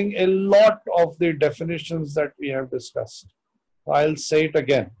using a lot of the definitions that we have discussed. I'll say it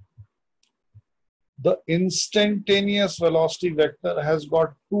again. The instantaneous velocity vector has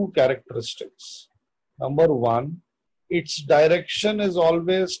got two characteristics. Number one, its direction is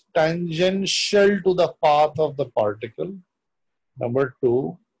always tangential to the path of the particle. Number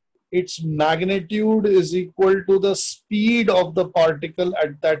two, its magnitude is equal to the speed of the particle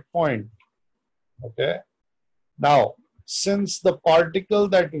at that point. Okay. Now, since the particle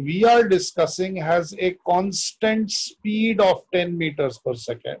that we are discussing has a constant speed of 10 meters per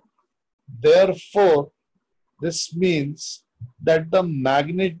second, therefore, this means that the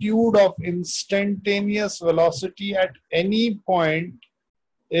magnitude of instantaneous velocity at any point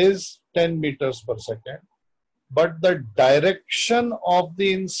is 10 meters per second. But the direction of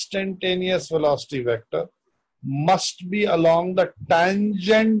the instantaneous velocity vector must be along the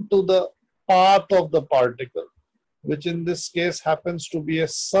tangent to the path of the particle. which in this case happens to be a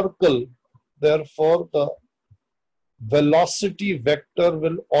circle. Therefore, the velocity vector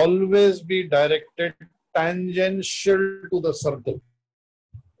will always be directed tangential to the circle,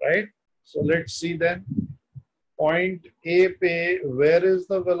 right? So let's see then. Point A pe, where is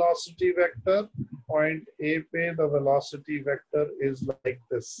the velocity vector? Point A pe, the velocity vector is like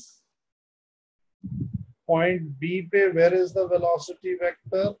this. Point B pe, where is the velocity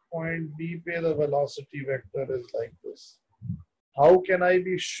vector? Point B pe, the velocity vector is like this. How can I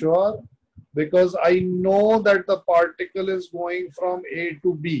be sure? Because I know that the particle is going from A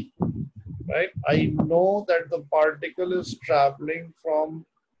to B, right? I know that the particle is traveling from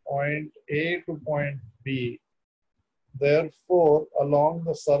point A to point B. Therefore, along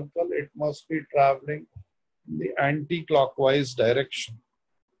the circle, it must be traveling in the anti-clockwise direction.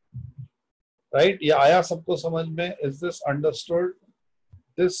 Right? ये आया सबको समझ में? Is this understood?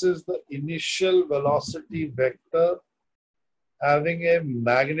 This is the initial velocity vector having a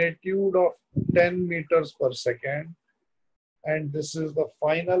magnitude of 10 meters per second, and this is the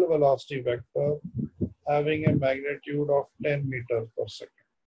final velocity vector having a magnitude of 10 meters per second.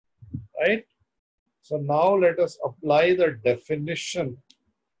 Right? So now let us apply the definition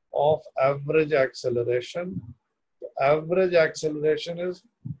of average acceleration. The average acceleration is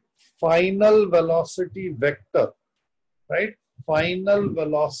final velocity vector, right? Final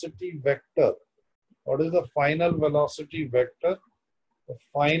velocity vector. What is the final velocity vector? The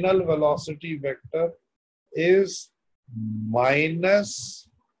final velocity vector is minus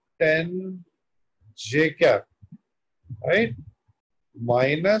 10 j cap, right?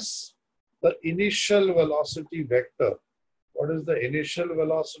 Minus the initial velocity vector. What is the initial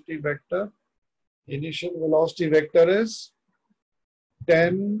velocity vector? Initial velocity vector is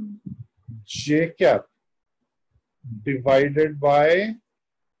 10 j cap divided by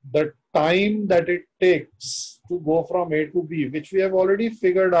the time that it takes to go from A to B, which we have already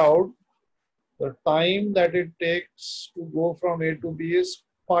figured out. The time that it takes to go from A to B is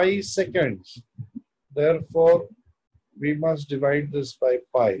pi seconds. Therefore, we must divide this by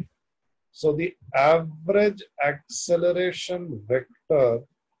pi. So the average acceleration vector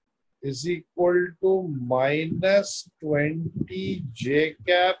is equal to minus 20 j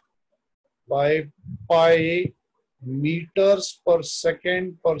cap by pi meters per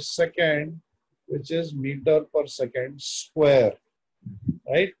second, which is meter per second square.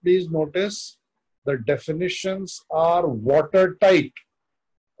 Right? Please notice the definitions are watertight.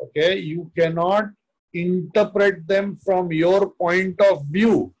 Okay, you cannot interpret them from your point of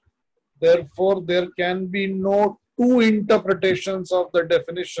view. Therefore, there can be no two interpretations of the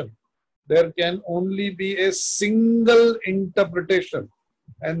definition. There can only be a single interpretation,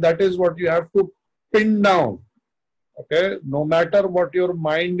 and that is what you have to pin down. Okay, no matter what your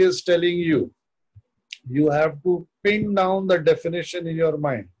mind is telling you, you have to pin down the definition in your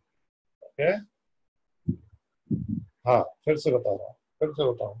mind. Okay. हाँ, फिर से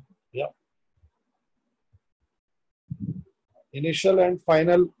बताऊँ. Yeah. Initial and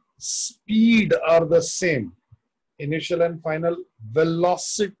final speed are the same. Initial and final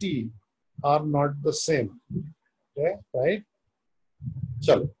velocity are not the same. Okay, right?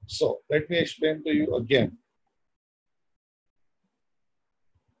 So let me explain to you again.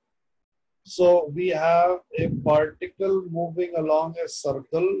 So we have a particle moving along a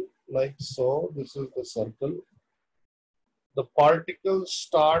circle like so. This is the circle. The particle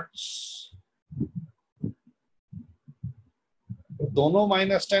starts. दोनों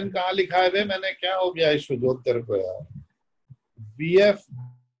 -10 कहाँ लिखा है वे? मैंने क्या हो गया इस जोत तेरे को यार? VF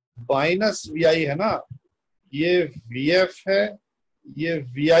माइनस VI है ना? ये VF है, ये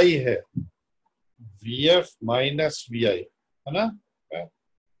VI है. VF माइनस VI है ना?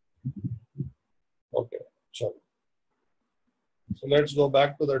 ओके, चलो. So let's go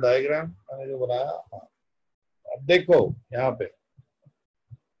back to the diagram. मैंने जो बनाया, हाँ. अब देखो यहाँ पे.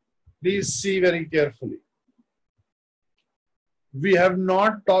 Please see very carefully. We have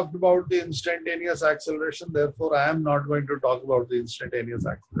not talked about the instantaneous acceleration, therefore I am not going to talk about the instantaneous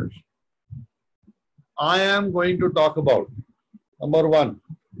acceleration. I am going to talk about, number one,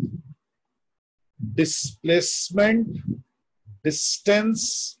 displacement,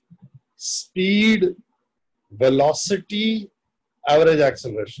 distance, speed, velocity, average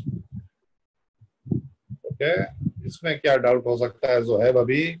acceleration. Okay, इसमें क्या doubt हो सकता है? जो है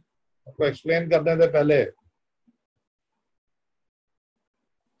अभी आपको explain करने दे पहले.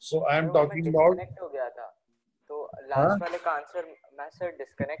 So I am talking about. Disconnect हो गया था, तो लास्ट वाले का आंसर मैं सर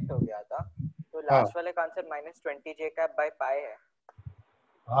डिस्कनेक्ट हो गया था, तो लास्ट वाले का answer -20 j cap by pi है.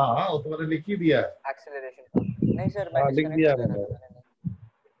 हाँ, वो तो मैंने लिख ही दिया है. एक्सेलरेशन नहीं सर, मैं लिख दिया मैंने.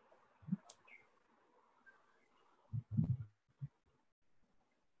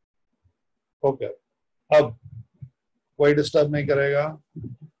 ओके, अब कोई डिस्टर्ब नहीं करेगा.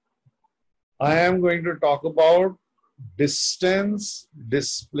 I am going to talk about distance,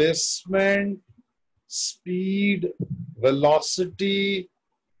 displacement, speed, velocity,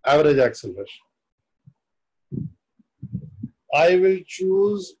 average acceleration. I will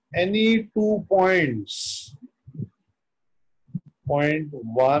choose any 2 points, point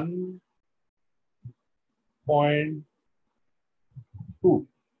 1, point 2.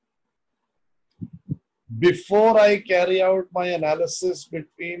 Before I carry out my analysis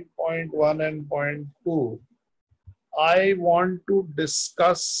between point 1 and point 2, I want to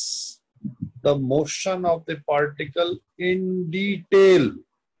discuss the motion of the particle in detail.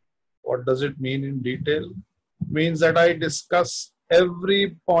 What does it mean in detail? It means that I discuss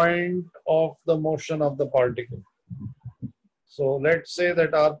every point of the motion of the particle. So let's say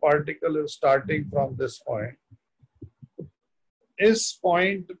that our particle is starting from this point. इस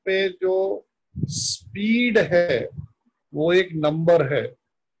point पे जो speed है वो एक number है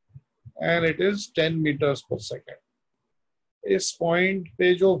and it is 10 meters per second. इस point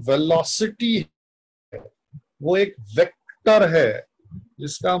पे जो velocity है वो एक vector है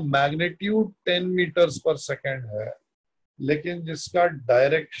जिसका magnitude 10 meters per second है, लेकिन जिसका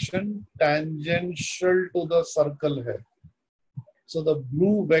direction tangential to the circle है. So the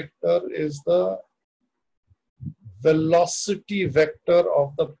blue vector is the velocity vector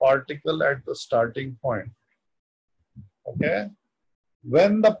of the particle at the starting point. Okay,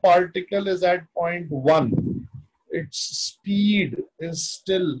 when the particle is at point 1, its speed is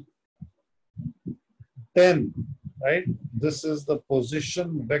still 10, right? This is the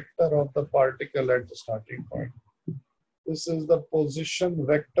position vector of the particle at the starting point. This is the position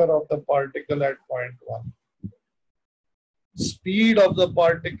vector of the particle at point 1. Speed of the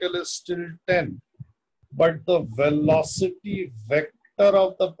particle is still 10. But the velocity vector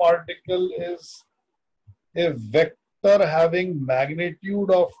of the particle is a vector having magnitude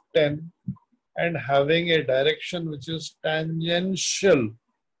of 10 and having a direction which is tangential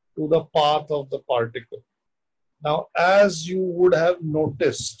to the path of the particle. Now, as you would have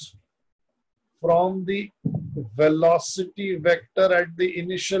noticed, from the velocity vector at the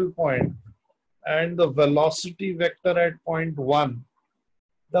initial point and the velocity vector at point 1,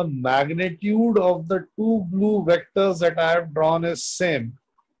 the magnitude of the two blue vectors that I have drawn is same,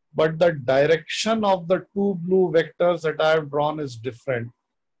 but the direction of the two blue vectors that I have drawn is different.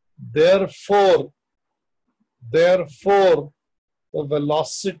 Therefore, the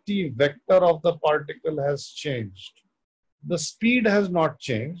velocity vector of the particle has changed. The speed has not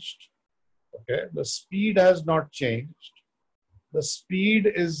changed. Okay, the speed has not changed. The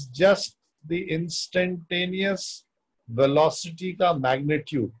speed is just the instantaneous velocity ka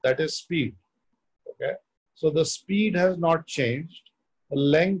magnitude, that is speed. Okay, so the speed has not changed. The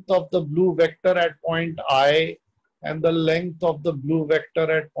length of the blue vector at point I and the length of the blue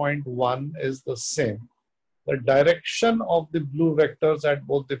vector at point 1 is the same. The direction of the blue vectors at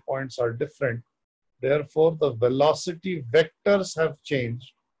both the points are different. Therefore, the velocity vectors have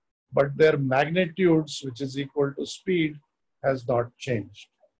changed, but their magnitudes, which is equal to speed, has not changed.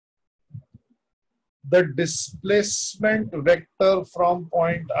 The displacement vector from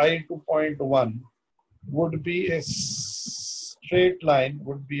point I to point 1 would be a straight line,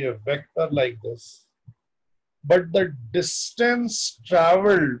 would be a vector like this. But the distance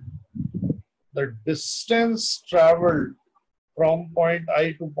traveled from point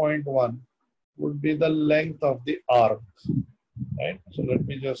I to point 1 would be the length of the arc. Right? So let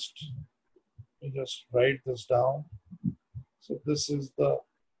me just write this down. So this is the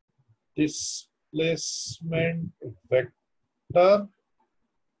displacement vector,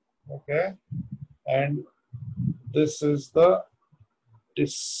 okay, and this is the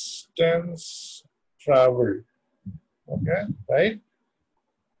distance traveled, okay, right?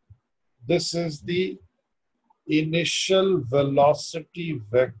 This is the initial velocity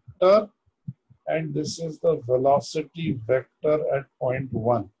vector and this is the velocity vector at point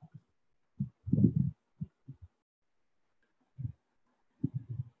 1.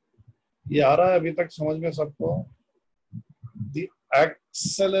 ये आ रहा है अभी तक समझ में सबको? The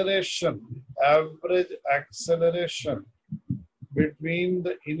acceleration, average acceleration between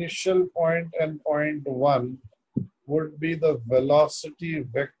the initial point and point 1 would be the velocity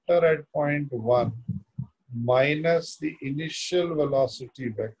vector at point 1 minus the initial velocity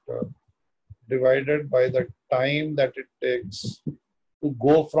vector divided by the time that it takes to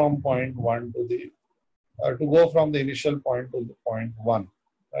go from point 1 to the to go from the initial point to the point 1,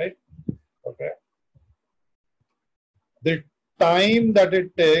 right? Okay. The time that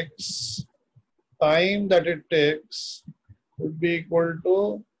it takes would be equal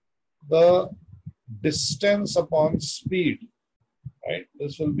to the distance upon speed, right?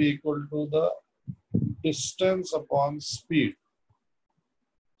 This will be equal to the distance upon speed.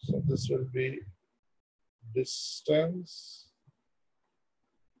 So this will be distance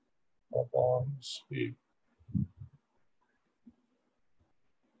upon speed,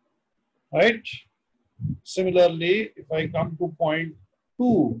 right? Similarly, if I come to point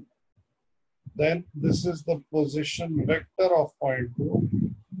 2, then this is the position vector of point 2,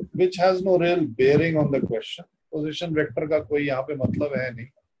 which has no real bearing on the question. Position vector का कोई यहाँ पे मतलब है नहीं,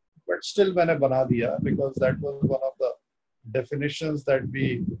 but still मैंने बना दिया because that was one of the definitions that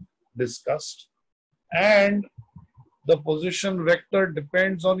we discussed. And the position vector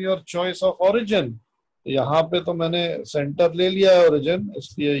depends on your choice of origin. यहाँ पे तो मैंने center ले लिया है origin,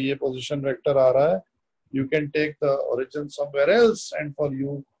 इसलिए ये position vector आ रहा है. You can take the origin somewhere else, and for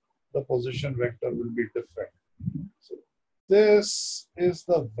you, the position vector will be different. So this is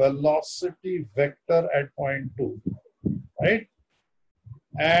the velocity vector at point 2, right?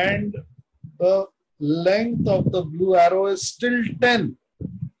 And the length of the blue arrow is still 10.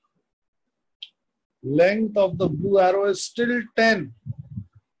 Length of the blue arrow is still 10,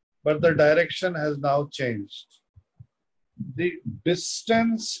 but the direction has now changed. The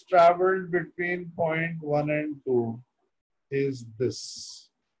distance traveled between point 1 and 2 is this.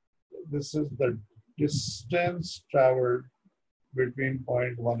 This is the distance traveled between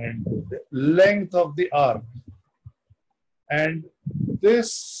point 1 and 2, the length of the arc. And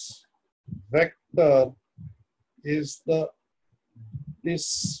this vector is the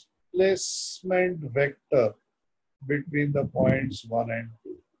displacement vector between the points 1 and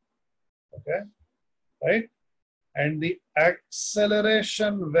 2. Okay, right? And the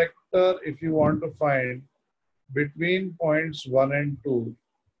acceleration vector, if you want to find between points 1 and 2,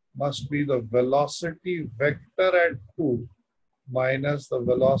 must be the velocity vector at 2 minus the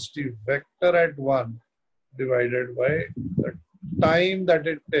velocity vector at 1 divided by the time that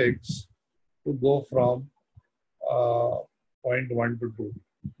it takes to go from point 1 to 2.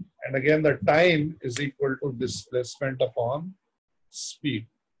 And again, the time is equal to displacement upon speed.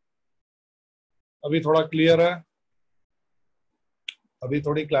 अभी थोड़ा clear है? अभी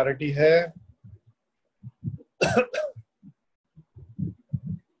थोड़ी clarity है?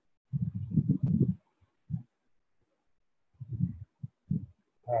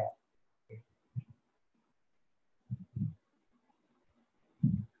 हाँ.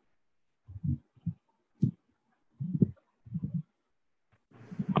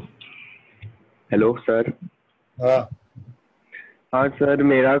 Hello sir. हाँ. हाँ sir,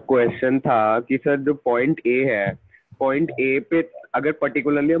 मेरा क्वेश्चन था कि सर जो पॉइंट ए है, पॉइंट ए पे अगर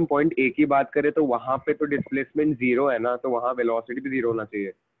पर्टिकुलरली हम पॉइंट ए की बात करें तो वहां पे तो डिस्प्लेसमेंट 0 है ना, तो वहां वेलोसिटी भी 0 होना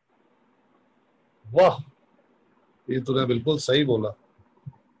चाहिए. वाह, ये तूने बिल्कुल सही बोला.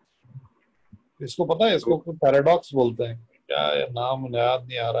 इसको पता है, इसको कुछ पैराडॉक्स बोलते हैं. क्या है नाम, याद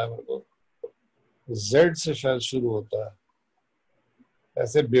नहीं आ रहा है मेरे को. जेड से शायद शुरू होता है.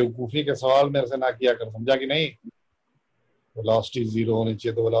 ऐसे बेवकूफी के सवाल मेरे से ना किया कर, समझा कि नहीं? वेलोसिटी 0 होनी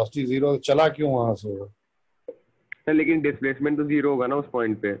चाहिए, तो वेलोसिटी 0 चला क्यों वहां से? सर लेकिन डिस्प्लेसमेंट तो 0 होगा ना उस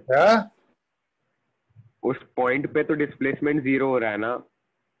पॉइंट पे. क्या? उस पॉइंट पे तो डिस्प्लेसमेंट 0 हो रहा है ना.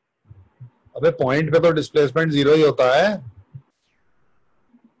 अबे पॉइंट पे तो डिस्प्लेसमेंट 0 ही होता है.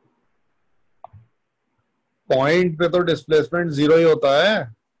 पॉइंट पे तो डिस्प्लेसमेंट 0 ही होता है.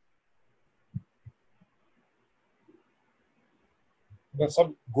 मैं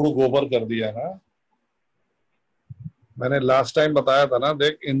सब गुड़ गोबर कर दिया ना. मैंने लास्ट टाइम बताया था ना,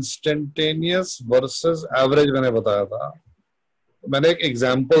 देख, इंस्टेंटेनियस वर्सेस एवरेज मैंने बताया था. तो मैंने एक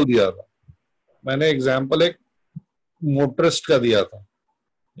एग्जांपल दिया था. मैंने एग्जांपल एक मोटरिस्ट का दिया था,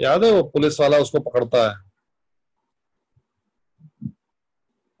 याद है? वो पुलिस वाला उसको पकड़ता है.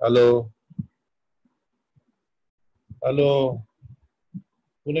 हेलो हेलो,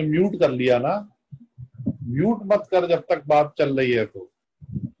 तूने म्यूट कर लिया ना? म्यूट मत कर जब तक बात चल रही है. तो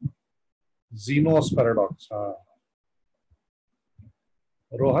जीनोस पैराडॉक्स. हाँ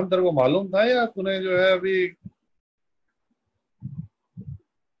रोहन, तेरे को मालूम था या तूने जो है अभी?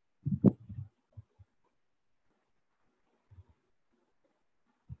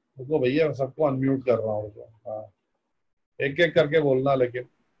 रुको भैया, मैं सबको अनम्यूट कर रहा हूँ. हाँ, एक एक करके बोलना. लेकिन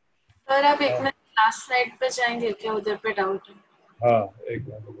सर आप एक मिनट लास्ट स्लाइड पे जाएंगे क्या? उधर पे डाउट है. हाँ एक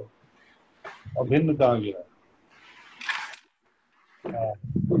मिनट. अभिन्न कहाँ गया? हाँ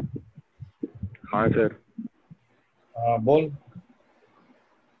हाँ सर. हाँ बोल.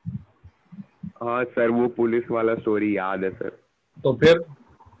 हाँ सर, वो पुलिस वाला स्टोरी याद है सर. तो फिर?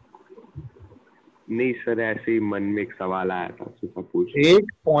 नहीं सर, ऐसे ही मन में एक सवाल आया था, उसका पूछ.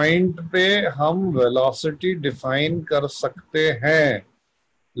 एक पॉइंट पे हम वेलोसिटी डिफाइन कर सकते हैं.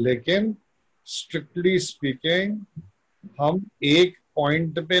 लेकिन स्ट्रिक्टली स्पीकिंग हम एक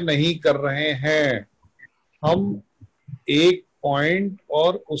पॉइंट पे नहीं कर रहे हैं, हम एक पॉइंट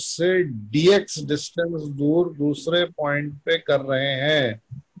और उससे dx डिस्टेंस दूर दूसरे पॉइंट पे कर रहे हैं।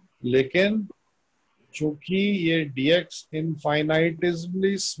 लेकिन चूंकि ये dx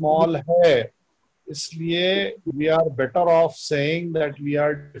इनफाइनाइटिजमली स्मॉल है, इसलिए we are better of saying that we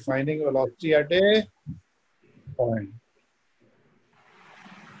are defining velocity at A point.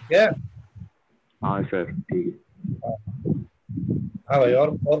 क्या? हाँ सर, ठीक है। हाँ भाई, और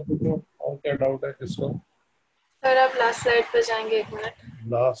पूछो, और क्या डाउट है किसको? सर आप लास्ट स्लाइड पे जाएंगे, एक मिनट।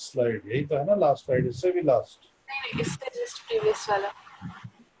 लास्ट स्लाइड यही तो है ना, लास्ट स्लाइड, इससे भी लास्ट, नहीं, इससे जस्ट प्रीवियस वाला।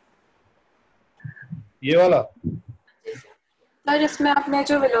 ये वाला। जी सर, इसमें आपने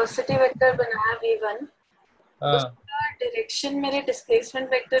जो वेलोसिटी वेक्टर बनाया v1, हाँ, उसका डायरेक्शन मेरे डिस्प्लेसमेंट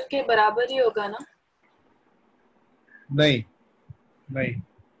वेक्टर के बराबर ही होगा ना? नहीं नहीं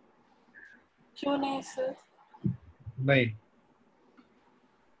क्यों नहीं सर? नहीं,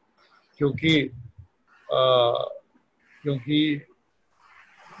 क्योंकि क्योंकि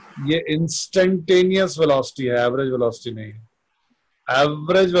ये इंस्टेंटेनियस वेलोसिटी है, एवरेज वेलोसिटी नहीं है।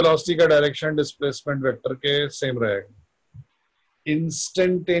 एवरेज वेलोसिटी का डायरेक्शन डिस्प्लेसमेंट वेक्टर के सेम रहेगा,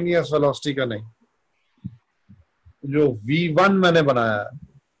 इंस्टेंटेनियस वेलोसिटी का नहीं। जो v1 मैंने बनाया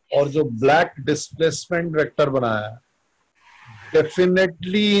है और जो ब्लैक डिस्प्लेसमेंट वेक्टर बनाया है,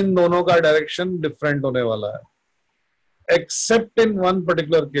 डेफिनेटली इन दोनों का डायरेक्शन डिफरेंट होने वाला है, accept in one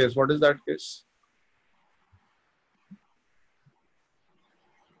particular case. What is that case?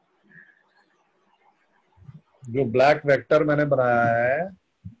 जो ब्लैक वेक्टर मैंने बनाया है,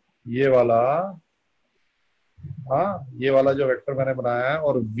 ये वाला, हाँ ये वाला जो वेक्टर मैंने बनाया है,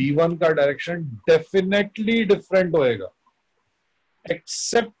 और v1 का डायरेक्शन डेफिनेटली डिफरेंट होएगा,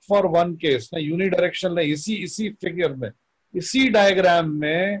 एक्सेप्ट फॉर वन केस ना, यूनिडायरेक्शनल नहीं। इसी फिगर में, इसी डायग्राम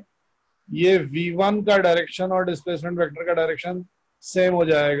में ये v1 का डायरेक्शन और डिस्प्लेसमेंट वेक्टर का डायरेक्शन सेम हो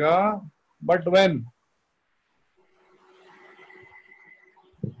जाएगा, बट व्हेन?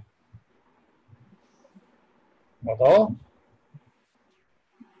 बताओ।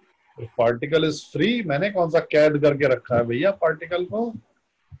 पार्टिकल इज फ्री, मैंने कौन सा कैद करके रखा है भैया पार्टिकल को?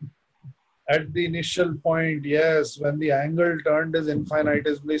 At the initial point, yes, when the angle turned is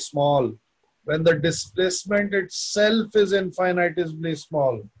infinitesimally small, when the displacement itself is infinitesimally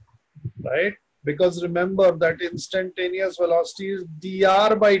small, right? Because remember that instantaneous velocity is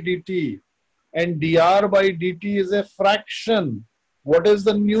dr by dt, and dr by dt is a fraction. What is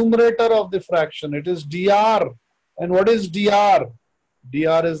the numerator of the fraction? It is dr. And what is dr?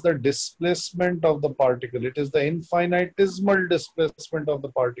 dr is the displacement of the particle. It is the infinitesimal displacement of the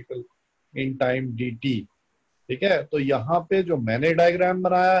particle in time dt. ठीक है, तो यहाँ पे जो मैंने diagram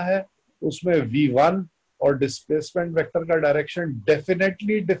बनाया है उसमें v1 और डिस्प्लेसमेंट वेक्टर का डायरेक्शन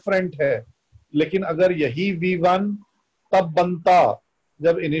डेफिनेटली डिफरेंट है। लेकिन अगर यही v1 तब बनता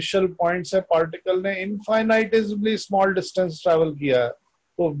जब इनिशियल पॉइंट से पार्टिकल ने इनफाइनाइटेसिमली स्मॉल डिस्टेंस ट्रैवल किया है,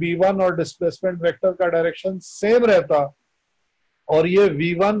 तो v1 और डिस्प्लेसमेंट वेक्टर का डायरेक्शन सेम रहता, और ये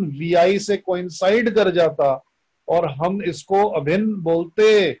v1 vi से कोइंसाइड कर जाता, और हम इसको अभिन्न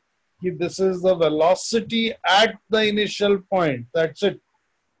बोलते कि this is the velocity at the initial point. That's it.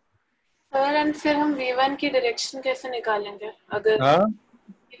 Sir and फिर हम v1 की डायरेक्शन कैसे निकालेंगे? अगर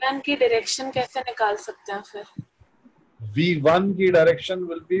v1 की डायरेक्शन कैसे निकाल सकते हैं फिर? v1 की direction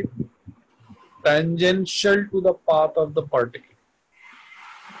will be tangential to the path of the particle.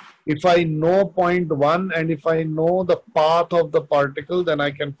 If I know point 1 and if I know the path of the particle, then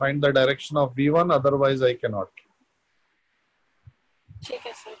I can find the direction of v1, otherwise I cannot. ठीक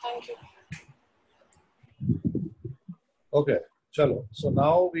है sir, thank you. Okay, chalo. So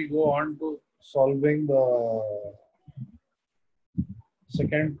now we go on to solving the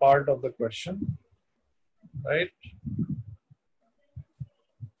second part of the question, right?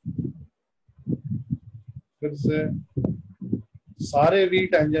 फिर से सारे v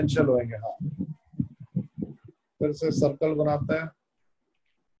tangential होंगे। हाँ, फिर से circle बनाते हैं।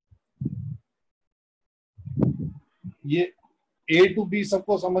 ये a to b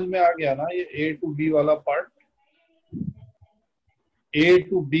सबको समझ में आ गया ना? ये a to b वाला पार्ट, a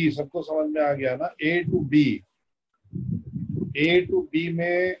to b सबको समझ में आ गया ना? a to b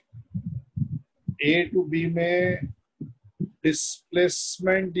में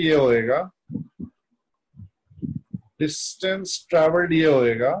डिस्प्लेसमेंट ये होएगा, डिस्टेंस ट्रैवल्ड ये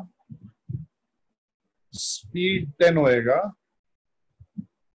होएगा, स्पीड 10 होएगा,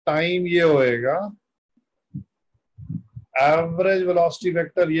 टाइम ये होएगा, एवरेज वेलोसिटी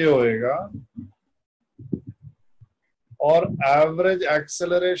वेक्टर ये होएगा, और एवरेज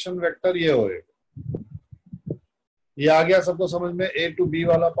एक्सेलरेशन वेक्टर ये होएगा। ये आ गया सबको समझ में, A to B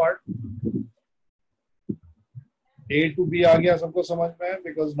वाला पार्ट? A to B आ गया सबको समझ में?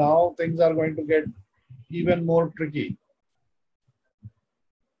 Because now things are going to get even more tricky.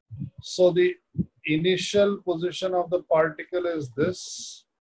 So the initial position of the particle is this,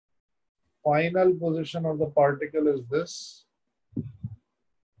 final position of the particle is this,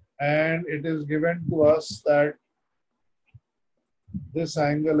 and it is given to us that this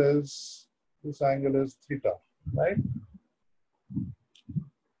angle is theta, right?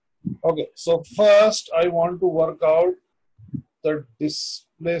 Okay, so first I want to work out the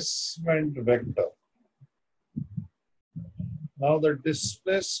displacement vector. Now the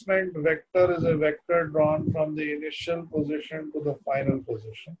displacement vector is a vector drawn from the initial position to the final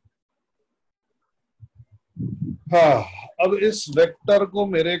position. हाँ, अब इस vector को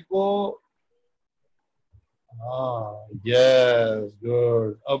मेरे को, हाँ, yes,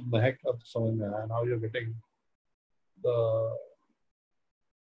 good. अब महक अब समझ में आया. Now you're getting the,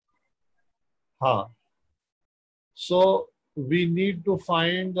 हाँ. So we need to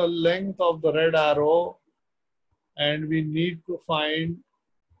find the length of the red arrow and we need to find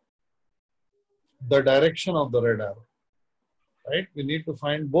the direction of the red arrow, right? We need to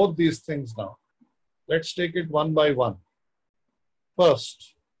find both these things now. Let's take it one by one.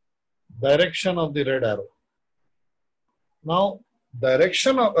 First, direction of the red arrow. Now,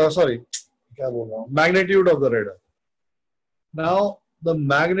 direction of, magnitude of the red arrow. Now, the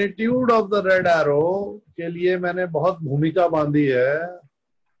magnitude of the red arrow के लिए मैंने बहुत भूमिका बांधी है.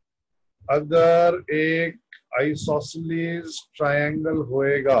 अगर एक isosceles triangle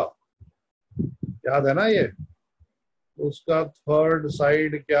होएगा, याद है ना ये, उसका थर्ड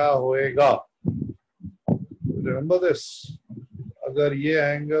साइड क्या होएगा? Remember this. अगर ये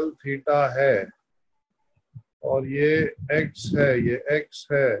एंगल थीटा है और ये x है, ये x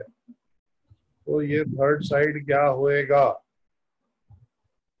है, तो ये थर्ड साइड क्या होएगा?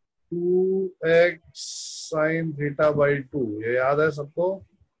 2x sin theta by 2. ये याद है सबको?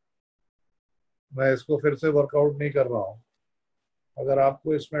 मैं इसको फिर से वर्कआउट नहीं कर रहा हूं. अगर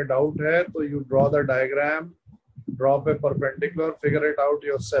आपको इसमें डाउट है तो you draw the diagram, draw a perpendicular, figure it out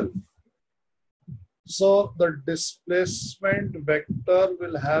yourself. So the displacement vector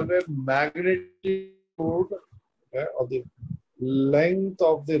will have a magnitude of the length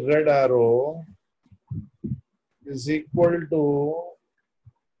of the red arrow is equal to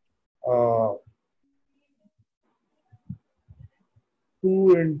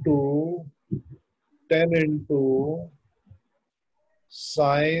 2 into 10 into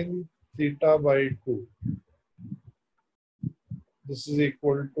sine theta by 2. This is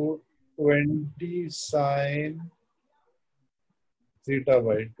equal to 20 sine theta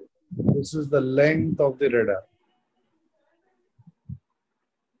by 2. This is the length of the red arrow.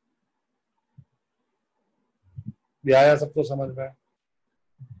 ये आया सबको समझ में?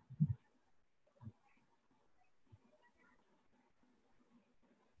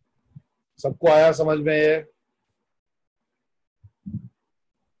 सबको आया समझ में ये?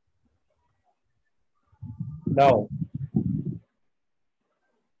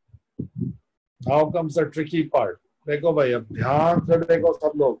 Now comes the tricky part. देखो भाई, अब ध्यान से देखो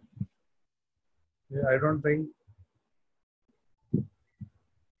सब लोग. I don't think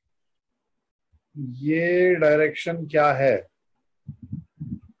ये डायरेक्शन क्या है?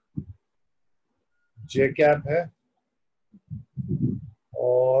 जे कैप है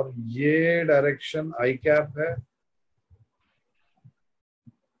और ये डायरेक्शन आई कैप है.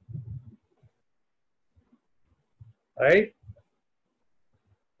 राइट?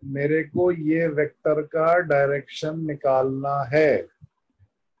 मेरे को ये वेक्टर का डायरेक्शन निकालना है.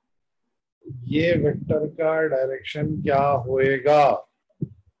 ये वेक्टर का डायरेक्शन क्या होएगा?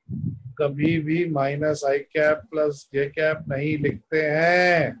 कभी भी माइनस आई कैप प्लस जे कैप नहीं लिखते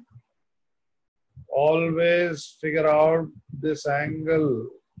हैं. Always figure out this angle.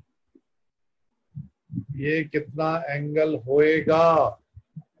 ये कितना एंगल होएगा?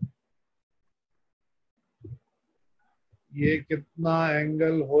 ये कितना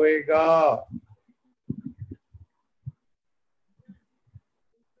एंगल होएगा?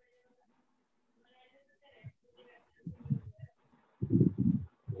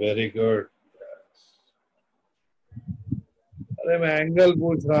 Very good. अरे मैं एंगल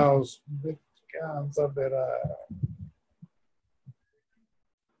पूछ रहा हूँ, क्या आंसर दे रहा है?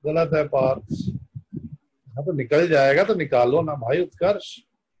 गलत है पार्थ. हाँ तो निकल जाएगा तो निकालो ना भाई उत्कर्ष.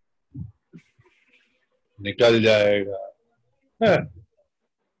 निकल जाएगा.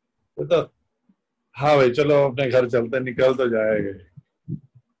 तो हाँ भाई चलो अपने घर चलते. निकल तो जाएगा.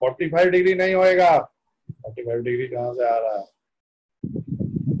 45 डिग्री नहीं होएगा. 45 डिग्री कहाँ से आ रहा है?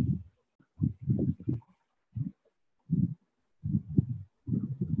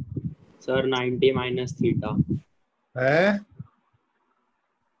 Sir 90 minus theta. है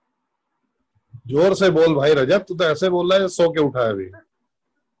जोर से बोल भाई रजत, तू तो ऐसे बोल रहा है सो के उठा है अभी।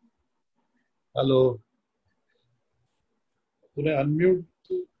 हेलो, तूने अनम्यूट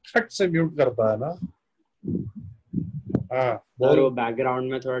खट से म्यूट करता है ना। हाँ सर बोल। वो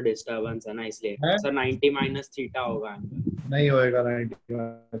बैकग्राउंड में थोड़ा डिस्टरबेंस है ना, इसलिए। है? सर 90 माइनस थीटा होगा एंगल। नहीं होएगा 90,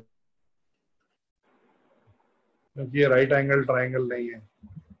 क्योंकि ये राइट एंगल ट्राइंगल नहीं है।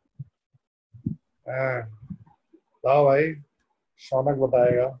 हाँ बताओ भाई, शौनक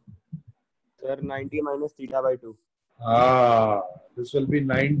बताएगा। Sir 90 minus theta by 2। हाँ, this will be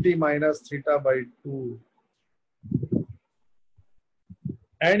 90 minus theta by 2.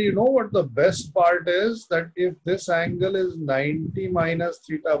 And you know what the best part is? That if this angle is 90 minus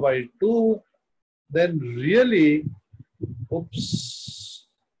theta by 2, then really,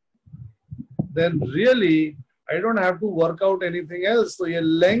 I don't have to work out anything else. So ये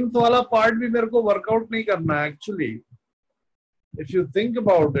length वाला part भी मेरे को work out नहीं करना है actually. If you think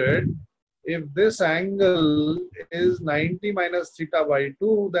about it, if this angle is 90 minus theta by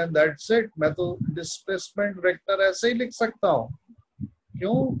 2, then that's it. मैं तो displacement vector ऐसे ही लिख सकता हूँ।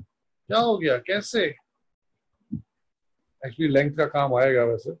 क्यों? क्या हो गया? कैसे? Actually length का काम आएगा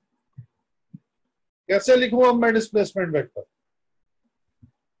वैसे। कैसे लिखूँ अब मैं displacement vector?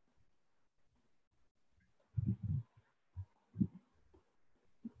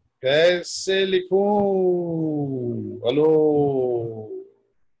 कैसे लिखूं? हेलो,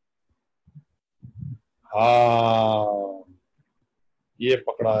 हाँ ये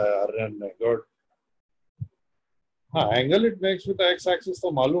पकड़ा है हरियन ने, गुड। हाँ, angle it makes with x axis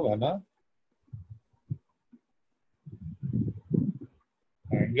तो मालूम है ना।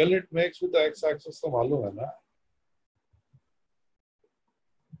 Angle it makes with x axis तो मालूम है ना।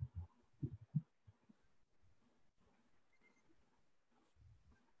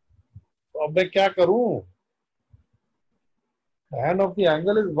 तो अब मैं क्या करूं? tan of the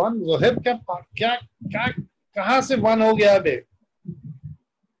angle is 1. Zoheb क्या क्या क्या कहां से 1 हो गया बे?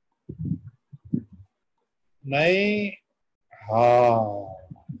 नहीं, हाँ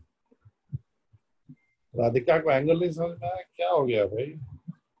राधिका को एंगल नहीं समझ में आया, क्या हो गया भाई?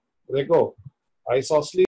 देखो आइसोसली